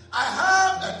 I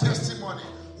have a testimony.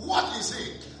 What is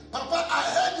it? Papa, I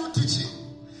heard you teaching,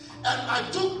 and I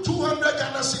took 200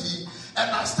 Ghana cedi and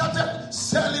I started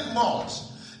selling malls.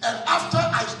 And after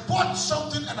I bought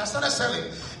something and I started selling,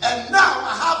 and now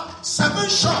I have 7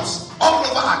 shops all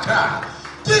over Accra.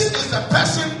 This is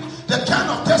the kind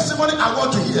of testimony I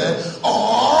want to hear.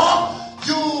 Or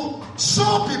you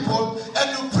saw people and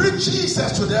you preach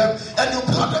Jesus to them and you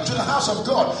brought them to the house of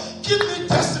God. Give me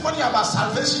testimony about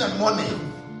salvation and money.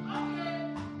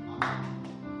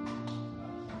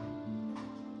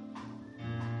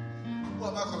 Who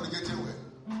am I communicating with?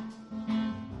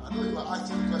 I know you are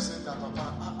asking questions that Papa.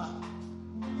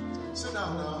 Sit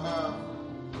down now.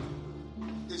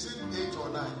 Is it 8 or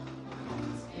 9?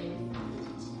 8.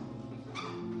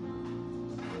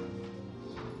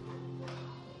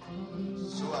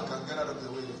 So I can get out of the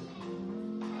way.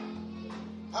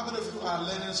 How many of you are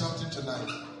learning something tonight?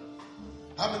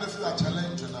 How many of you are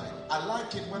challenged tonight? I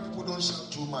like it when people don't shout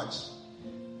too much,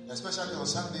 especially on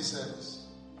Sunday service,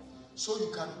 so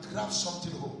you can grab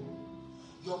something home.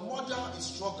 Your mother is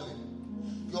struggling.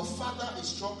 Your father is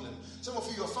struggling. Some of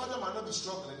you, your father might not be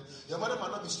struggling. Your mother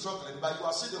might not be struggling, but you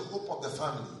are still the hope of the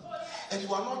family. And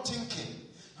you are not thinking.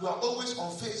 You are always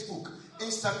on Facebook,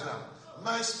 Instagram,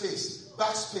 MySpace,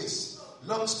 Backspace,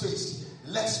 long space,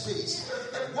 less space.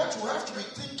 And what you have to be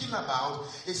thinking about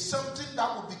is something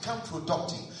that will become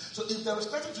productive. So if there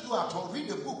is nothing to do at all, read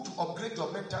a book to upgrade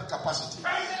your mental capacity.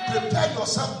 Prepare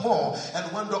yourself more,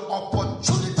 and when the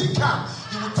opportunity comes,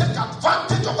 you will take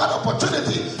advantage of that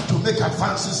opportunity to make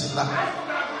advances in life.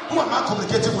 Who am I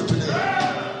communicating with today?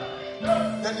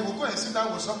 Then you will go and sit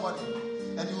down with somebody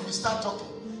and you will start talking.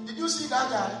 Did you see that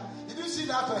guy? Did you see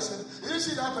that person? Did you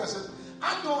see that person?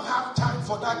 I don't have time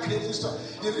for that crazy stuff.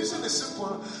 The reason is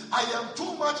simple. I am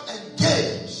too much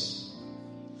engaged.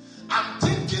 I'm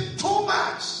thinking too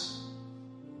much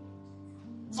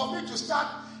for me to start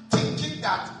thinking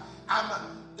that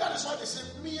that is why they say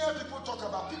mere people talk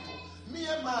about people.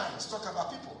 Mere minds talk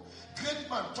about people. Great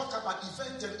men talk about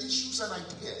events and issues and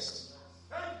ideas.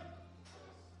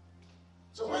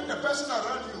 So when the person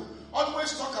around you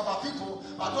always talk about people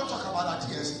but don't talk about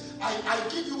ideas, I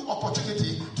give you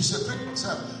opportunity to separate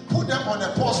yourself. Put them on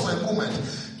a pause for a moment.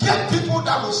 Get people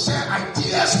that will share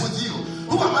ideas with you.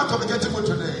 Who am I communicating with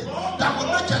today? That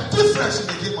will make a difference in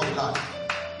the game of life.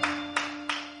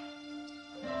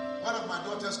 One of my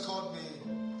daughters called me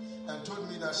and told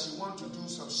me that she wants to do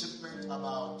some shipment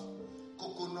about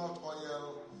coconut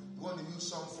oil. You want to use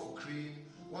some for cream,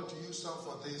 want to use some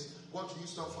for this, want to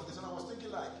use some for this. And I was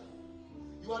thinking like,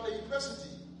 you are the university.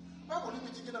 Why would you be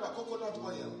thinking about coconut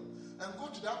oil? And go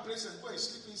to that place and go and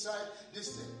sleep inside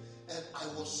this thing. And I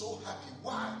was so happy.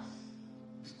 Why?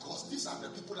 Because these are the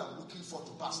people I'm looking for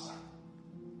to pastor.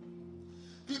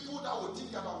 People that will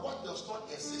think about what does not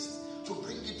exist to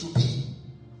bring it to be.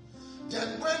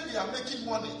 Then when they are making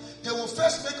money, they will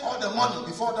first make all the money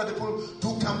before the people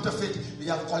do counterfeit. They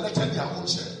have collected their own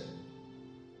share.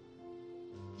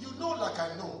 You know, like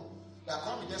I know, that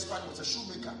Kwame Despard was a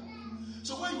shoemaker.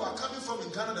 So where you are coming from in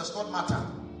Ghana does not matter.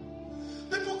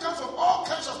 People come from all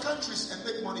kinds of countries and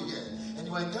make money here. And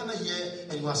you are in Ghana here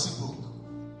and you are still broke.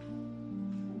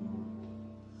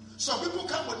 Some people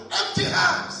come with empty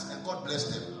hands and God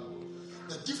bless them.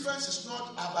 The difference is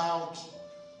not about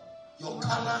your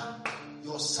color,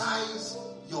 your size,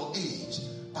 your age,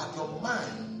 but your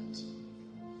mind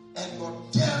and your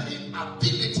daring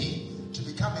ability to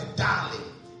become a darling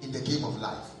in the game of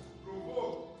life.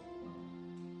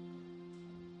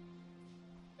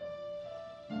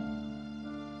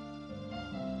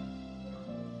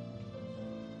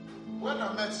 When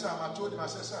I met Sam, I told him, I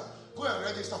said, Sam, go and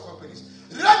register companies.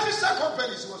 Register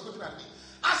companies. He was looking at me.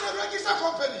 I said, register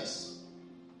companies.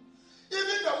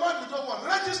 Even the one you don't want,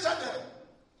 register them.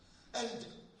 And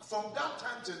from that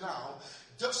time to now,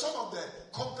 some of the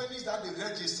companies that they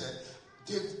registered,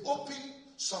 they've opened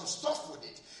some stuff with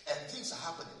it, and things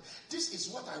are happening. This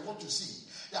is what I want to see.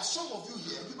 There are some of you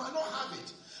here, you might not have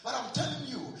it, but I'm telling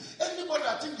you, anybody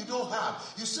that think you don't have,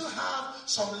 you still have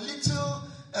some little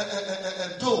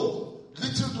dough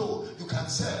you can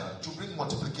sell to bring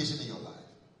multiplication in your life.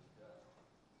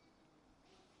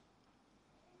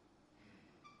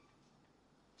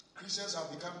 Christians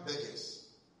have become beggars.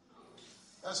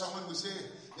 That's why when we say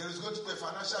there is going to be a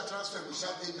financial transfer, we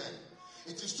shout amen.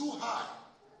 It is too high.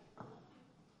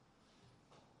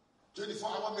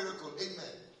 24-hour miracle,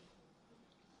 amen.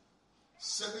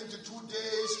 72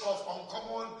 days of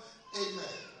uncommon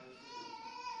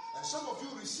some of you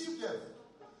receive them.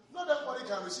 Not everybody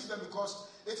can receive them because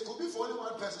it could be for only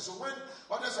one person. So when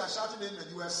others are shouting in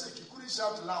and you were sick, you couldn't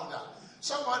shout louder.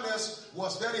 Someone else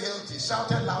was very healthy,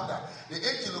 shouted louder. The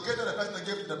angel located the person and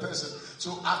gave it to the person.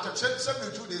 So after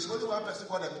 72 days, only one person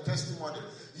got a testimony.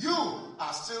 You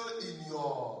are still in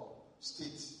your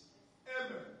state.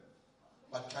 Amen.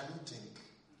 But can you think?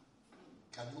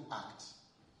 Can you act?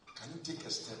 Can you take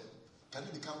a step? Can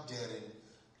you become daring?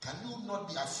 Can you not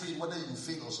be afraid whether you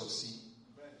fail or succeed?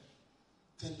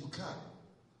 Then you can.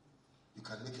 You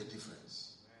can make a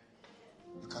difference.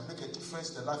 You can make a difference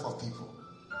in the life of people.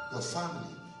 Your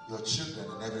family, your children,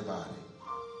 and everybody.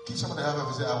 Give somebody a hand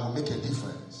and say, I will make a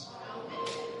difference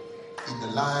in the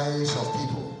lives of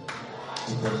people,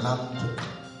 in the land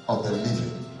of the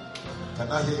living.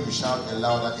 Can I hear you shout a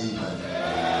louder amen?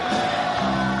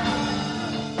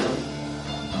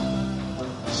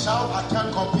 Shout, I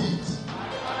can't compete.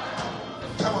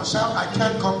 Come on, shout, I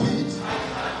can't compete.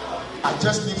 I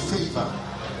just need favor.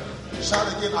 Shout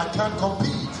again, I can't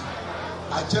compete.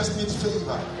 I just need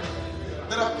favor.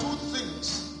 There are two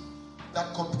things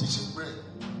that competition brings.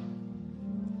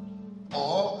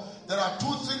 Or there are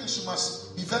two things you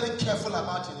must be very careful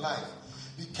about in life.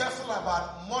 Be careful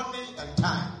about money and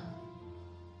time.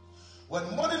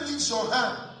 When money leaves your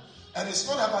hand and it's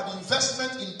not about the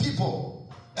investment in people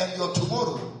and your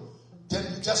tomorrow, then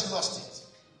you just lost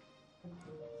it.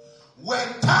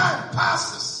 When time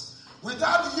passes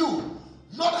without you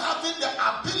not having the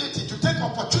ability to take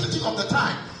opportunity of the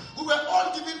time, we were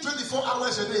all given 24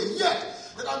 hours a day. Yet,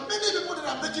 there are many people that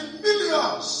are making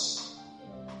millions.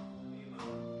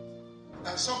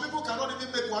 And some people cannot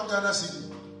even make one Ghana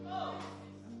city.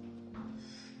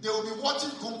 They will be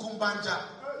watching Kumkum Banja.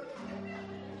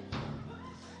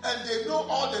 And they know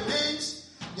all the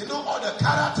names. They know all the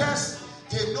characters.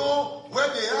 They know where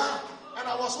they are. And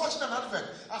I was watching an advert.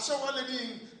 I saw one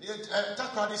lady in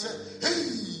that crowd. He said,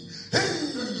 hey,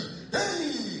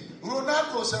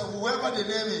 Ronaldo said, whoever the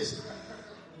name is.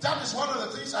 That is one of the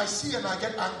things I see and I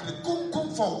get angry.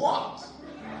 Kum for what?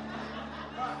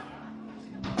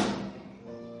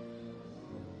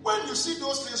 When you see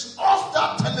those things off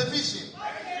that television,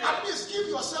 at least give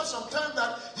yourself some time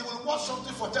that you will watch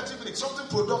something for 30 minutes, something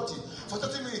productive for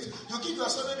 30 minutes. You give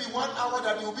yourself maybe 1 hour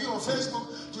that you'll be on Facebook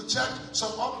to check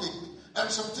some update and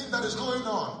something that is going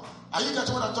on. Are you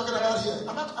getting what I'm talking about here?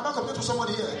 Am I compared to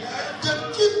somebody here?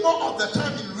 Then give more of the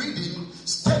time in reading,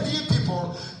 studying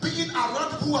people, being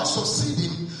around who are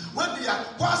succeeding. Whilst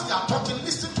they are talking,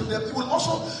 listen to them. You will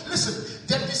also listen.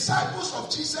 The disciples of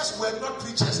Jesus were not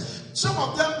preachers. Some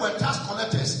of them were tax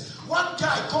collectors. One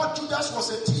guy called Judas was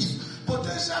a thief,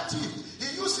 potential thief.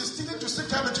 He used his stealing to still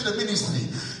come into the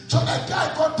ministry. So a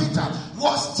guy called Peter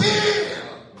was still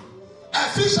a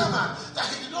fisherman that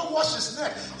he did not wash his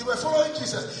neck. They were following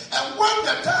Jesus. And when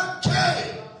the time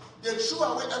came, they threw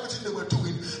away everything they were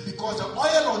doing because the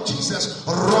oil on Jesus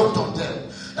rubbed on them.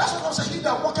 That's what I'm saying. He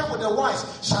that walketh with the wise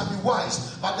shall be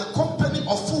wise, but the company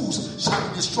of fools shall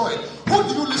be destroyed. Who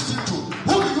do you listen to?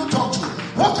 Who do you talk to?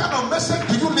 What kind of message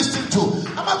do you listen to?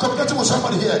 Am I communicating with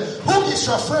somebody here? Who is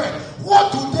your friend?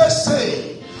 What do they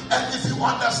say? And if you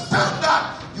understand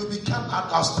that, you become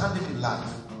outstanding in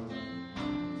life.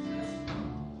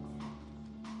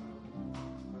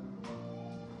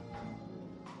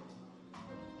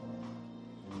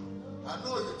 I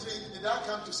know you think, did I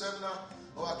come to seminar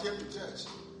or I came to church?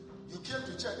 You came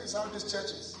to church. This is how this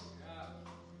church is.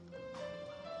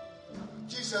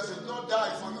 Jesus did not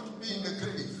die for you to be in the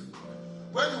grave.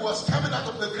 When he was coming out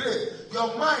of the grave,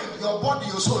 your mind, your body,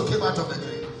 your soul came out of the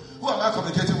grave. Who am I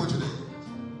communicating with today?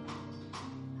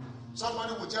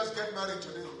 Somebody will just get married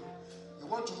today. You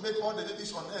want to make all the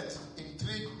babies on earth in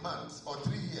 3 months or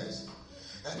 3 years.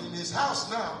 And in his house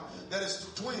now, there is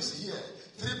twins here,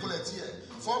 triplets here,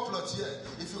 4plets here.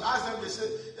 If you ask them, they say,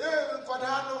 hey,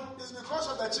 Father, it's because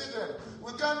of the children.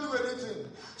 We can't do anything.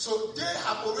 So they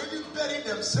have already buried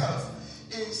themselves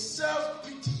in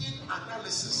self-pitying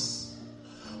analysis.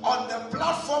 On the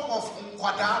platform of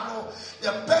Nkwadano,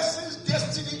 the person's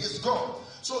destiny is gone.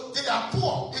 So they are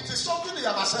poor. It is something they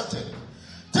have accepted.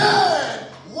 Then,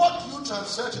 what do you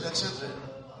transfer to the children?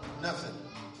 Nothing.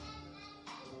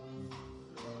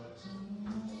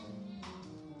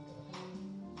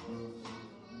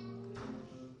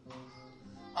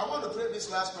 I want to pray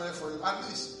this last prayer for you. At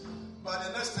least by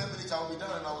the next 10 minutes, I will be done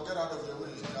and I will get out of your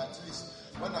way. At least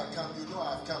when I come, you know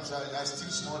I have come, so I steal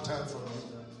small time from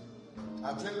you.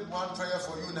 I pray one prayer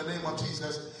for you in the name of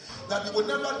Jesus, that you will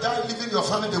never die living your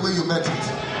family the way you met it.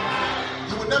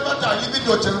 You will never die living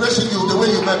your generation the way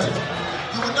you met it.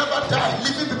 You will never die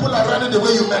living people around you the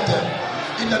way you met them.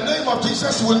 In the name of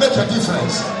Jesus, you will make a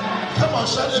difference. Come on,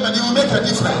 shout amen. You will make a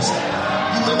difference.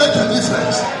 You will make a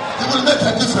difference. You will make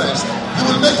a difference. You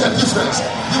will make a difference.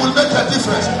 You will make a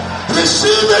difference.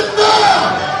 Receive it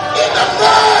now in the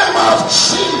name of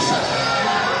Jesus.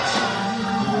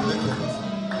 You will make a difference.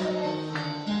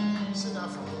 Sit down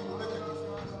for me. You will make a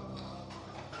difference.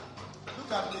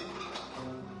 Look at me.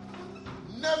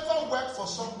 Never work for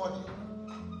somebody.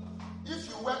 If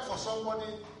you work for somebody,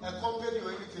 a company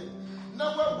or anything,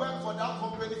 never work for that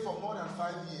company for more than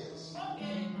 5 years.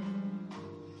 Okay.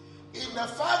 In the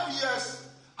 5 years,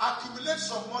 accumulate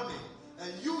some money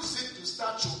and use it to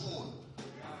start your own.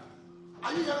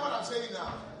 Are you hearing what I'm saying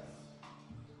now?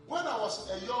 When I was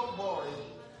a young boy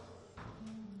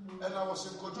and I was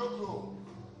in Kojokro,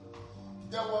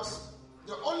 there was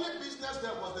the only business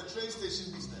there was the train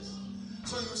station business.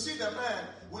 So you see the man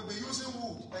will be using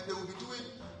wood and they will be doing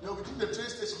the train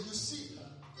station. You see,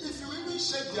 if you even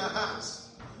shake their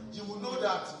hands, you will know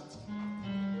that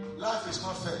life is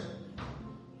not fair.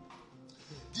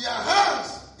 Their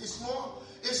hands is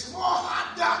more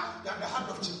harder than the hand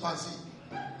of chimpanzee.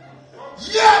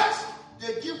 Yet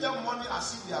they give them money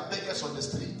as if they are beggars on the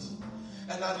street.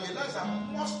 And I realize that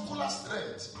muscular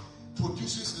strength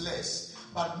produces less,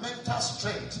 but mental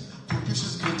strength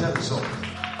produces greater results.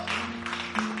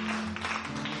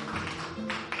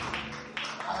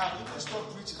 I have even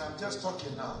stopped preaching. I'm just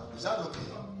talking now. Is that okay?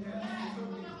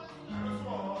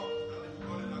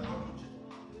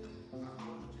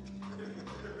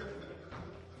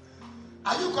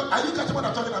 Are you catching what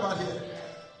I'm talking about here?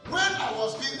 When I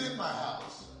was building my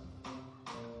house,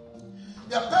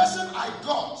 the person I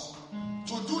got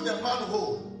to do the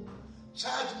manhole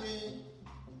charged me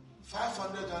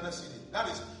 500 Ghana cedi. That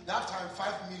is that time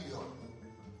 5 million.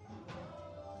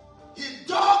 He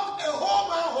dug a whole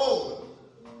manhole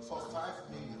for 5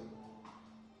 million.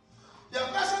 The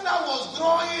person that was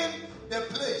drawing the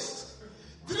place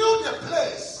drew the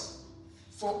place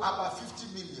for about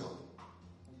 50 million.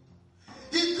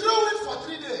 He drew it for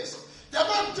 3 days. The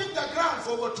man took the ground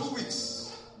for over 2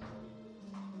 weeks.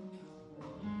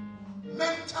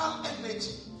 Mental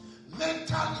energy,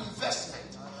 mental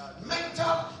investment,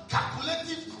 mental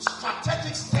calculative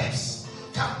strategic steps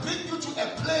can bring you to a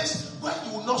place where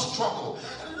you will not struggle.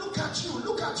 And look at you.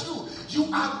 You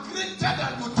are greater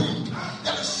than you think.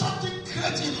 There is something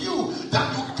great in you that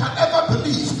you can ever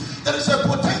believe. There is a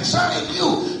potential in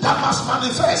you that must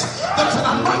manifest. There is an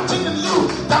anointing in you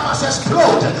that must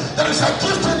explode. There is a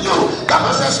gift in you that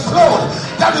must explode.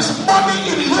 There is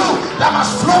money in you that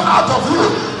must flow out of you.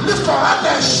 Lift your hand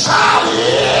and shout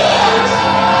it.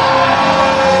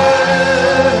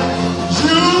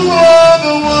 You are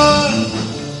the one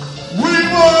we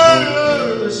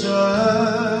worship.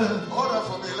 Hold on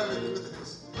for me. Let me do this.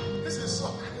 This is so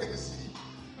crazy.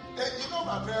 And you know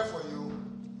my prayer for you?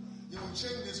 You will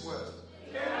change this world.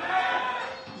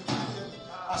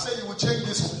 I say you will change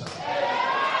this world.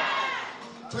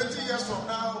 20 years from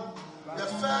now, the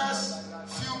first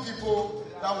few people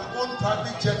that will own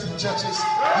private jets in churches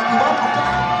will be one of them.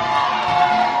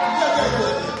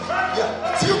 Yeah.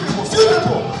 Few people.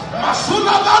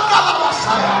 Masuna Gandala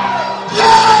Basaya.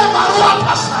 Yeah, Marua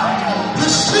Pasaya.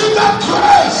 Receive that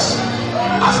grace.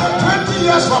 I said 20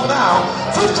 years from now,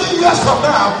 15 years from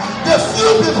now, the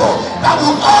few people that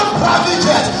will own private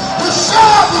jets, you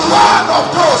shall be one of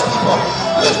those people.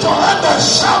 Lift your hand and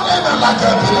shout amen like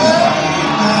a believer.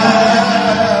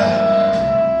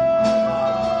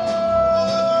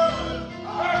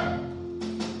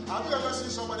 Have you ever seen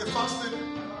somebody fasting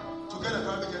to get a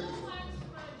private jet before?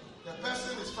 The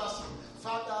person is fasting.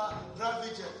 Father,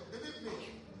 private jet. Believe me.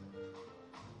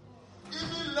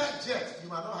 Even leg jet, you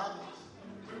might not have it.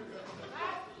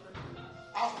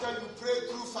 After you pray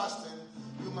through fasting,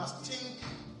 you must think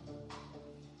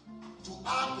to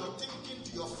add your thinking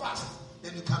to your fast,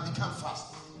 then you can become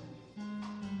fast.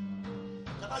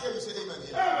 Can I hear you say amen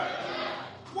here?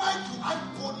 Why do I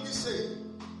boldly say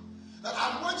that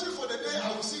I'm waiting for the day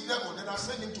I will see devil, then I'll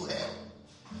send him to hell?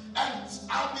 And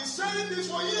I've been saying this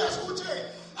for years, Uche.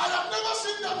 I have never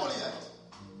seen devil yet.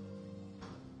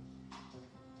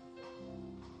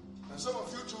 And some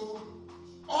of you too,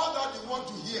 all that you want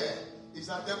to hear is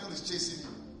that devil is chasing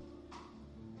you.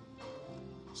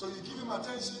 So you give him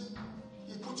attention,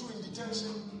 he puts you in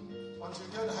detention until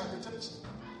you get the hypertension.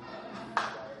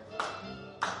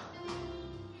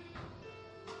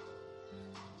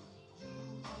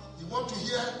 You want to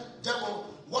hear devil,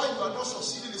 why you are not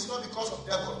succeeding is not because of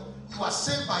devil. You are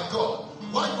saved by God.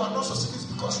 Why you are not succeeding is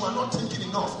because you are not thinking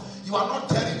enough. You are not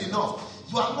daring enough.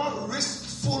 You are not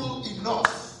riskful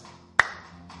enough.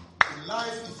 In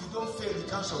life, if you don't fail, you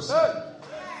can't succeed.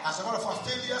 As a matter of fact,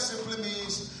 failure simply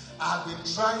means I have been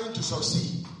trying to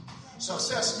succeed.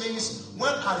 Success means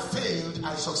when I failed,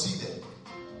 I succeeded.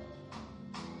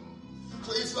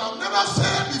 So if you have never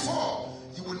failed before,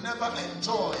 you will never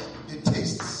enjoy the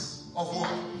tastes of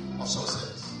what? Of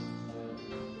success.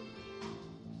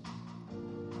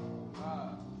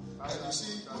 And you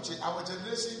see, our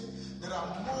generation, there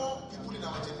are more people in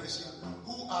our generation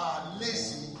who are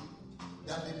lazy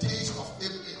than the days of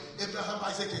Abraham,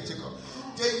 Isaac, and Jacob.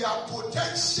 They are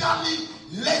potentially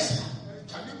lazy.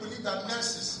 Can you believe that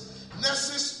nurses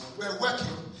were working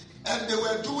and they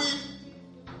were doing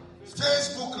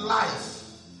Facebook Live?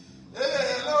 Hey,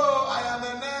 hello, I am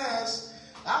a nurse.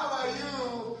 How are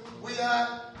you? We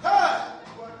are hey.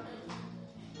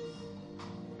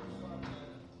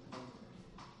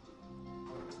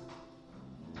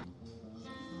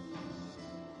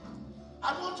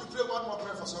 I want to pray one more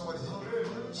prayer for somebody here.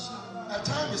 A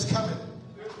time is coming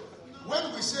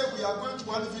when we say we are going to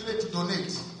one village to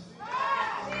donate.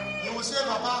 You will say,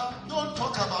 Baba, don't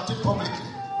talk about it publicly.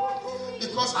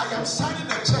 Because I am signing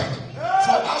a check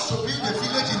for us to be the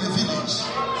village in the village.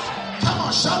 Come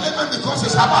on, shout amen, because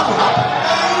it's about to happen.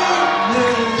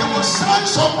 You will sign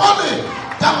some money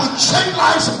that will change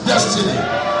lives of destiny.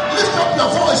 Lift up your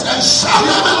voice and shout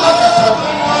amen like a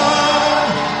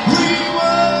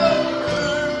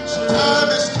time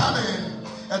is coming.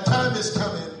 A time is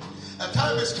coming. A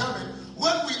time is coming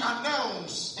when we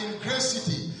announce in Grace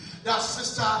City that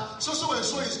sister so and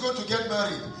so is going to get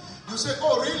married. You say,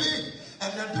 oh really? And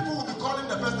then people will be calling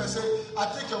the person and say, I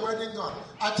take your wedding gown,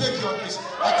 I take your this,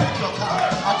 I take your car,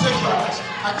 I take your this,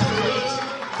 I take your this.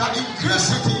 That in Grace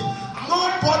City,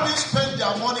 nobody spend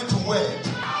their money to wed.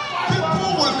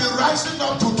 People will be rising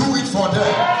up to do it for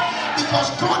them.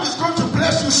 Because God is going to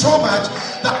bless you so much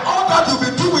that all that you'll be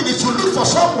doing is to look for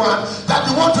someone that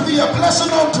you want to be a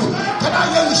blessing unto. Can I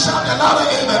hear you shout a louder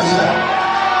amen here?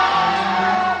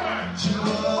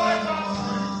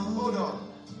 Hold on.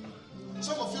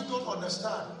 Some of you don't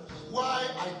understand why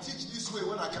I teach this way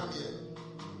when I come here.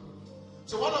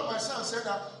 So one of my sons said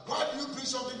that, why do you preach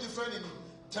something different in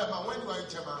Tema when you are in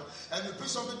Tema and you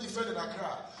preach something different in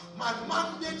Accra? My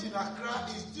mandate in Accra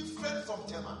is different from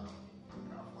Tema.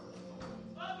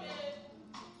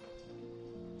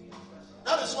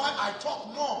 That is why I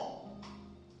talk more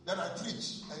than I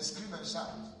preach and scream and shout.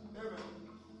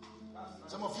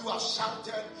 Some of you have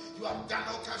shouted, you have done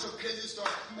all kinds of crazy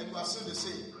stuff, and you are still the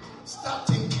same. Start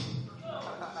thinking.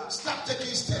 Start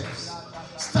taking steps.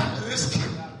 Start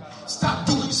risking. Start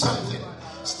doing something.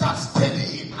 Start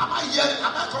studying. Am I hearing?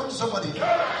 Am I talking to somebody?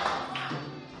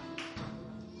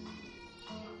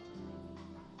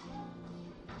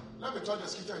 Let me tell you the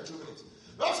scripture in 2 minutes.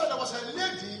 Also, there was a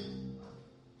lady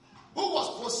who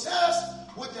was possessed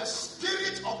with the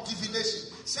spirit of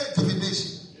divination. Say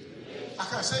divination. I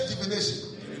can say divination.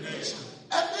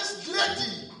 And this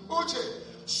lady, Uche,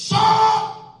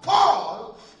 saw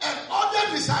Paul and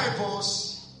other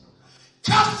disciples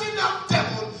casting out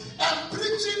devils and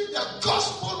preaching the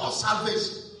gospel of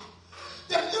salvation.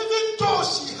 Then even though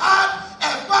she had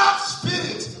a bad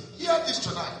spirit, hear this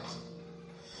tonight,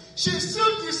 she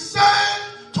still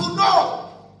discerned to know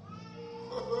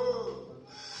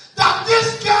that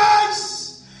these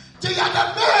guys, they are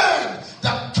the men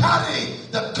that carry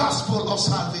the gospel of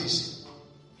salvation.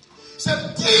 So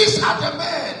these are the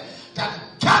men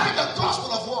that carry the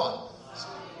gospel of what?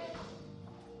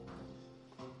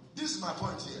 This is my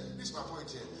point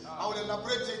here. I will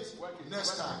elaborate it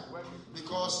next time.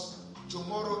 Because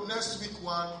tomorrow, next week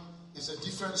one is a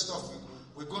different stuff.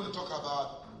 We're going to talk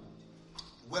about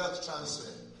wealth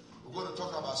transfer. We're going to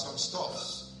talk about some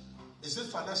stuffs. Is it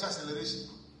financial acceleration?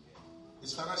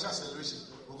 It's financial acceleration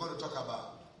we're going to talk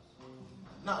about.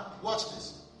 Now, watch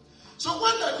this. So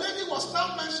when the lady was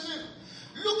now mentioning,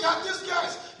 look at these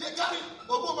guys. They carry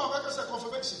Obama America's a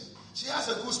confirmation. She has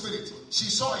a good spirit. She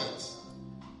saw it.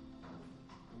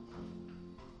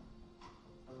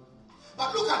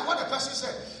 But look at what the person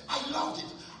said. I loved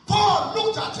it. Paul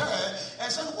looked at her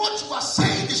and said, what you are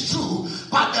saying is true,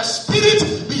 but the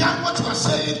spirit behind what you are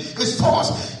saying is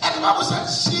false. And the Bible said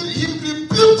he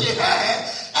rebuked her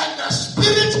and the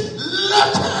spirit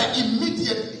left her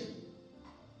immediately.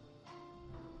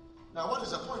 Now what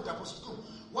is the point, Apostle?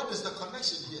 What is the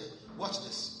connection here? Watch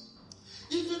this.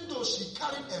 Even though she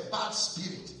carried a bad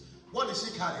spirit, what did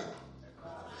she carry?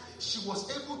 She was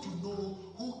able to know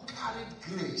who carried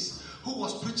grace, who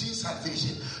was preaching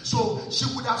salvation. So she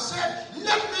would have said,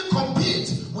 let me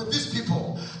compete with these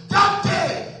people. That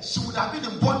day, she would have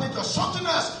been in bondage or something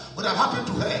else would have happened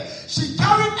to her. She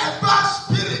carried a bad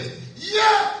spirit,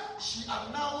 yet she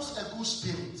announced a good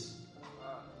spirit.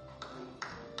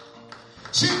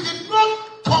 She did not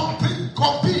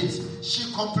compete.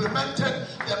 She complemented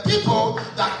the people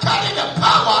that carried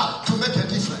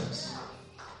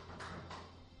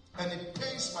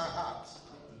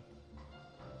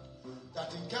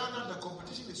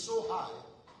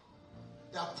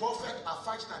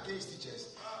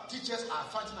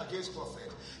fighting against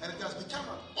prophet, and it has become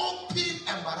an open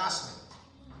embarrassment.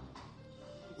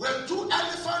 When two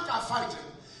elephants are fighting,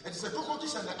 it is the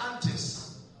crocodiles and the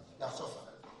antis that suffer.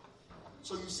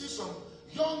 So you see some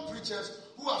young preachers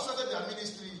who have started their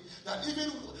ministry that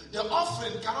even the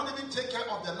offering cannot even take care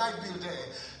of the light bill there.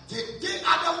 They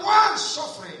are the ones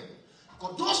suffering.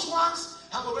 Because those ones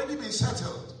have already been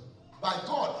settled by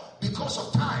God because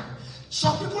of time.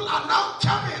 Some people are now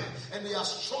coming and they are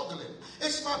struggling.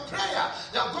 It's my prayer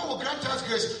that God will grant us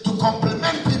grace to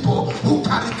complement people who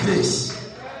carry grace.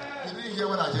 You didn't hear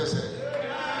what I just said?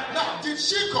 Now, did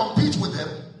she compete with them?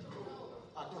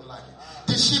 I don't like it.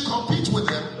 Did she compete with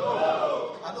them?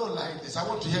 No. I don't like this. I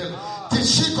want to hear it. Did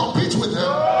she compete with them?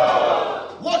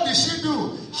 No. What did she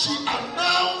do? She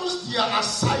announced their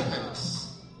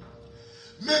assignments.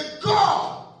 May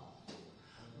God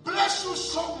bless you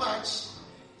so much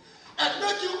and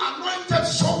make you anointed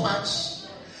so much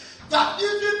that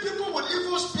even people with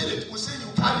evil spirit will say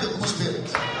you carry a good spirit.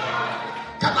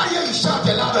 Can I hear you shout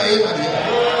a louder amen?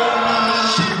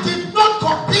 She did not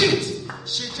compete.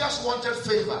 She just wanted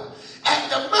favor.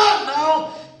 And the man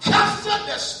now casted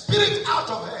the spirit out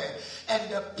of her. And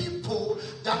the people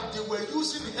that they were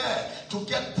using her to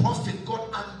get profit got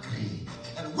angry.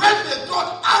 And when they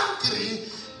got angry,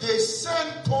 they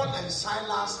sent Paul and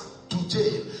Silas to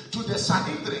jail, to the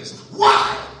Sanhedrins.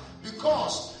 Why?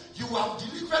 Because you have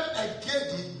delivered a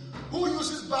Gedi who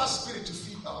uses bad spirit to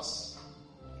feed us.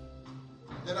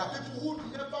 There are people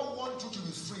who never want you to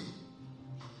be free.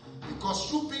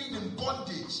 Because you being in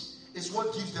bondage is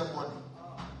what gives them money.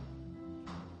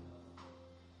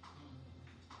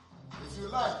 If you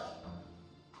like,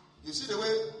 you see the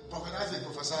way Prophet Isaac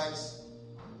prophesies.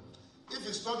 If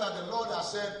it's not that the Lord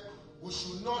has said we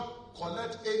should not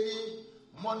collect any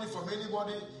money from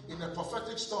anybody in the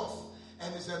prophetic stuff,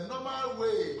 and it's a normal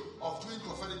way of doing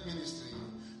prophetic ministry,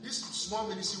 this small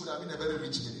ministry would have been a very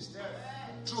rich ministry.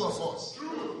 True or false?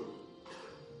 True.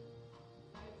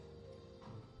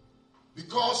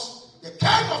 Because the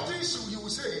kind of things you will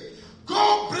say,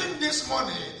 go bring this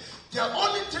money. The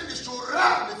only thing is to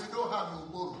run. If you don't have, you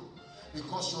will borrow.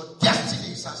 Because your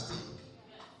destiny is at stake.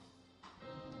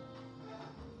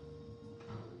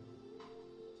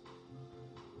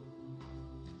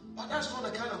 But that's not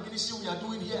the kind of ministry we are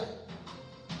doing here.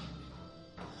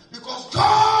 Because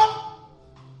God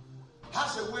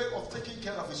has a way of taking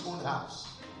care of his own house.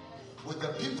 With the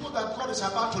people that God is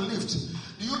about to lift.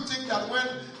 Do you think that when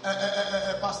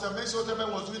Pastor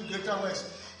Mesotebe was doing greater works,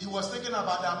 he was thinking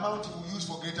about the amount he would use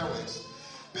for greater works?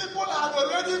 People had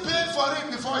already paid for it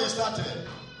before he started.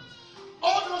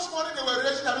 All those money they were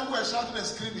raising and people were shouting and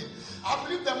screaming. I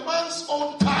believe the man's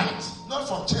own tithe, not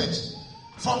from church,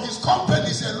 from his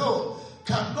companies alone,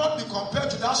 cannot be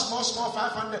compared to that small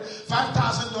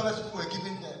 $5,000 people were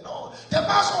giving there. No. The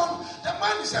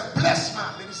man is a blessed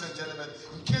man, ladies and gentlemen,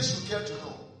 in case you care to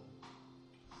know.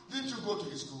 Didn't you go to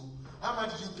his school? How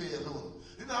much did you pay alone?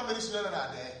 Do you know how many students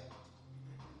are there?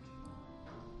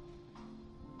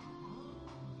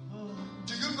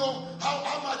 Do you know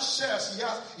how much shares he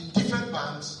has in different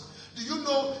banks? Do you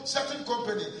know certain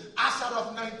company, as out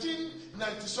of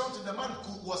 1990 something, the man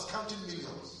was counting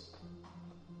millions.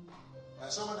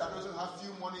 And someone that doesn't have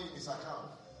few money in his account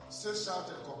still shout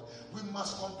and come. We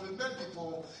must compliment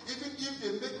people, even if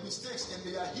they make mistakes and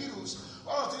they are heroes.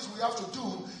 One of the things we have to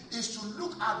do is to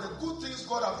look at the good things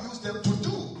God have used them to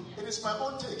do. It is my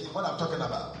own take in what I'm talking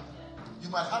about. You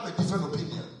might have a different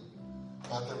opinion,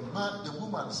 but the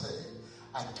woman said,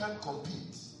 I can't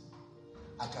compete.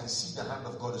 I can see the hand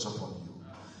of God is upon you.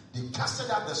 They casted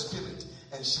out the spirit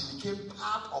and she became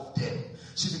part of them.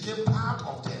 She became part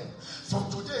of them. From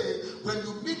today, when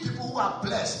you meet people who are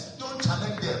blessed, don't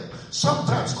challenge them.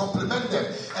 Sometimes compliment them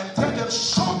and tell them,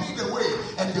 show me the way,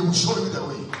 and they will show you the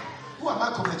way. Who am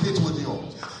I communicating with you?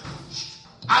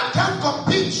 I can't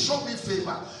compete. Show me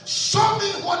favor. Show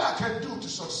me what I can do to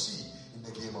succeed in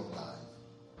the game of life.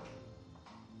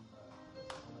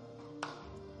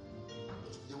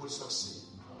 You will succeed.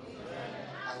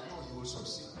 I know you will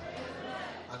succeed.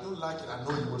 I don't like it. I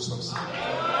know you will succeed.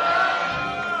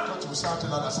 Touch will sound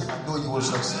loud. I say, I know you will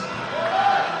succeed.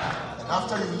 And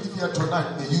after you leave here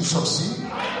tonight, may you succeed.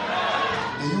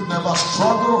 May you never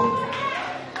struggle.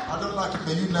 I don't like it.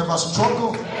 May you never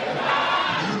struggle.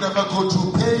 May you never go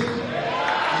through pain.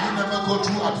 May you never go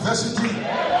through adversity.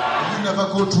 May you never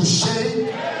go through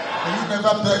shame. May you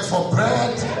never beg for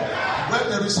bread. When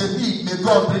there is a need, may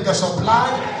God bring a supply.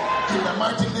 In the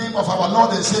mighty name of our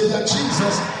Lord and Savior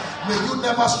Jesus, may you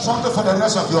never struggle for the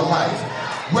rest of your life.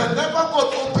 Whenever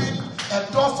God opens a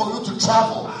door for you to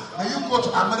travel, may you go to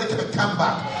America and come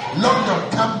back. London,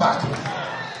 come back.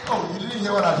 Oh, you didn't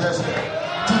hear what I just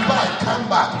said. Dubai, come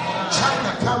back.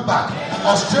 China, come back.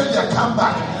 Australia, come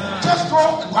back. Just go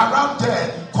around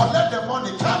there, collect the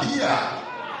money, come here.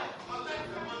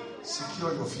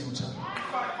 Secure your future.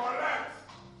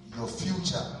 Your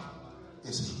future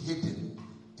is hidden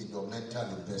in your mental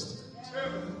investment.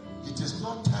 It is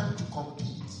not time to compete.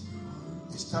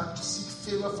 It's time to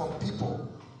seek favor from people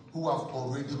who have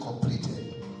already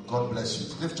completed. God bless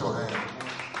you. Lift your hand.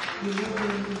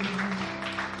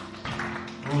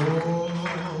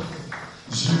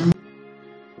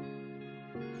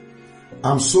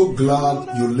 I'm so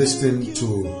glad you listened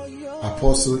to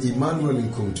Apostle Emmanuel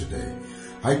Nkum today.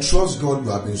 I trust God you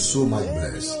have been so much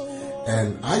blessed.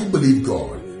 And I believe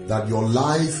God that your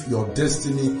life, your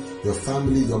destiny, your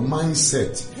family, your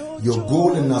mindset, your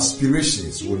goal and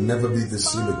aspirations will never be the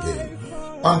same again.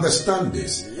 Understand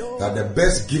this, that the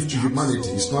best gift to humanity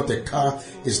is not a car,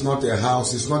 it's not a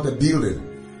house, it's not a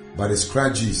building, but it's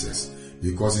Christ Jesus,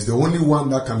 because it's the only one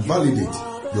that can validate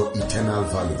your eternal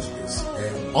values.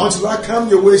 And until I come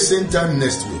your way same time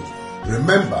next week,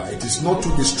 remember, it is not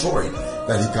too destroyed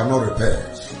that he cannot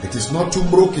repair. It is not too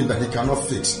broken that he cannot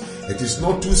fix. It is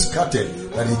not too scattered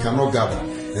that he cannot gather.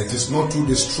 It is not too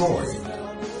destroyed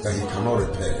that he cannot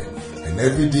repair. And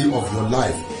every day of your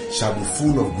life shall be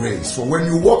full of grace. For when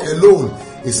you walk alone,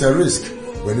 it's a risk.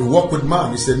 When you walk with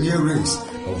man, it's a mere race.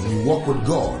 But when you walk with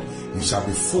God, you shall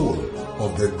be full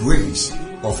of the grace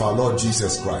of our Lord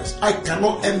Jesus Christ. I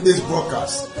cannot end this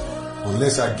broadcast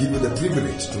unless I give you the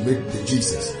privilege to make the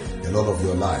Jesus the Lord of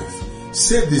your life.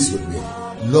 Say this with me.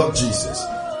 Lord Jesus,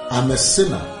 I'm a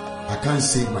sinner. I can't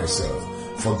save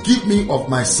myself. Forgive me of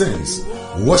my sins.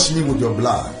 Wash me with your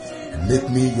blood and make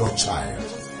me your child.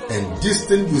 And this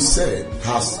thing you said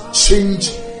has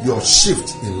changed your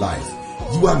shift in life.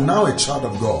 You are now a child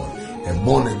of God, a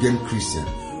born again Christian.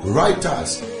 Write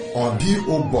us on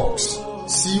P.O. Box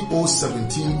CO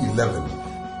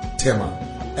 1711 Tema.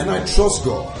 And I trust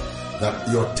God that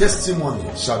your testimony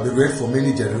shall be read for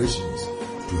many generations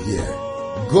to hear.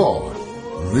 God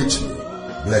richly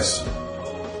bless you.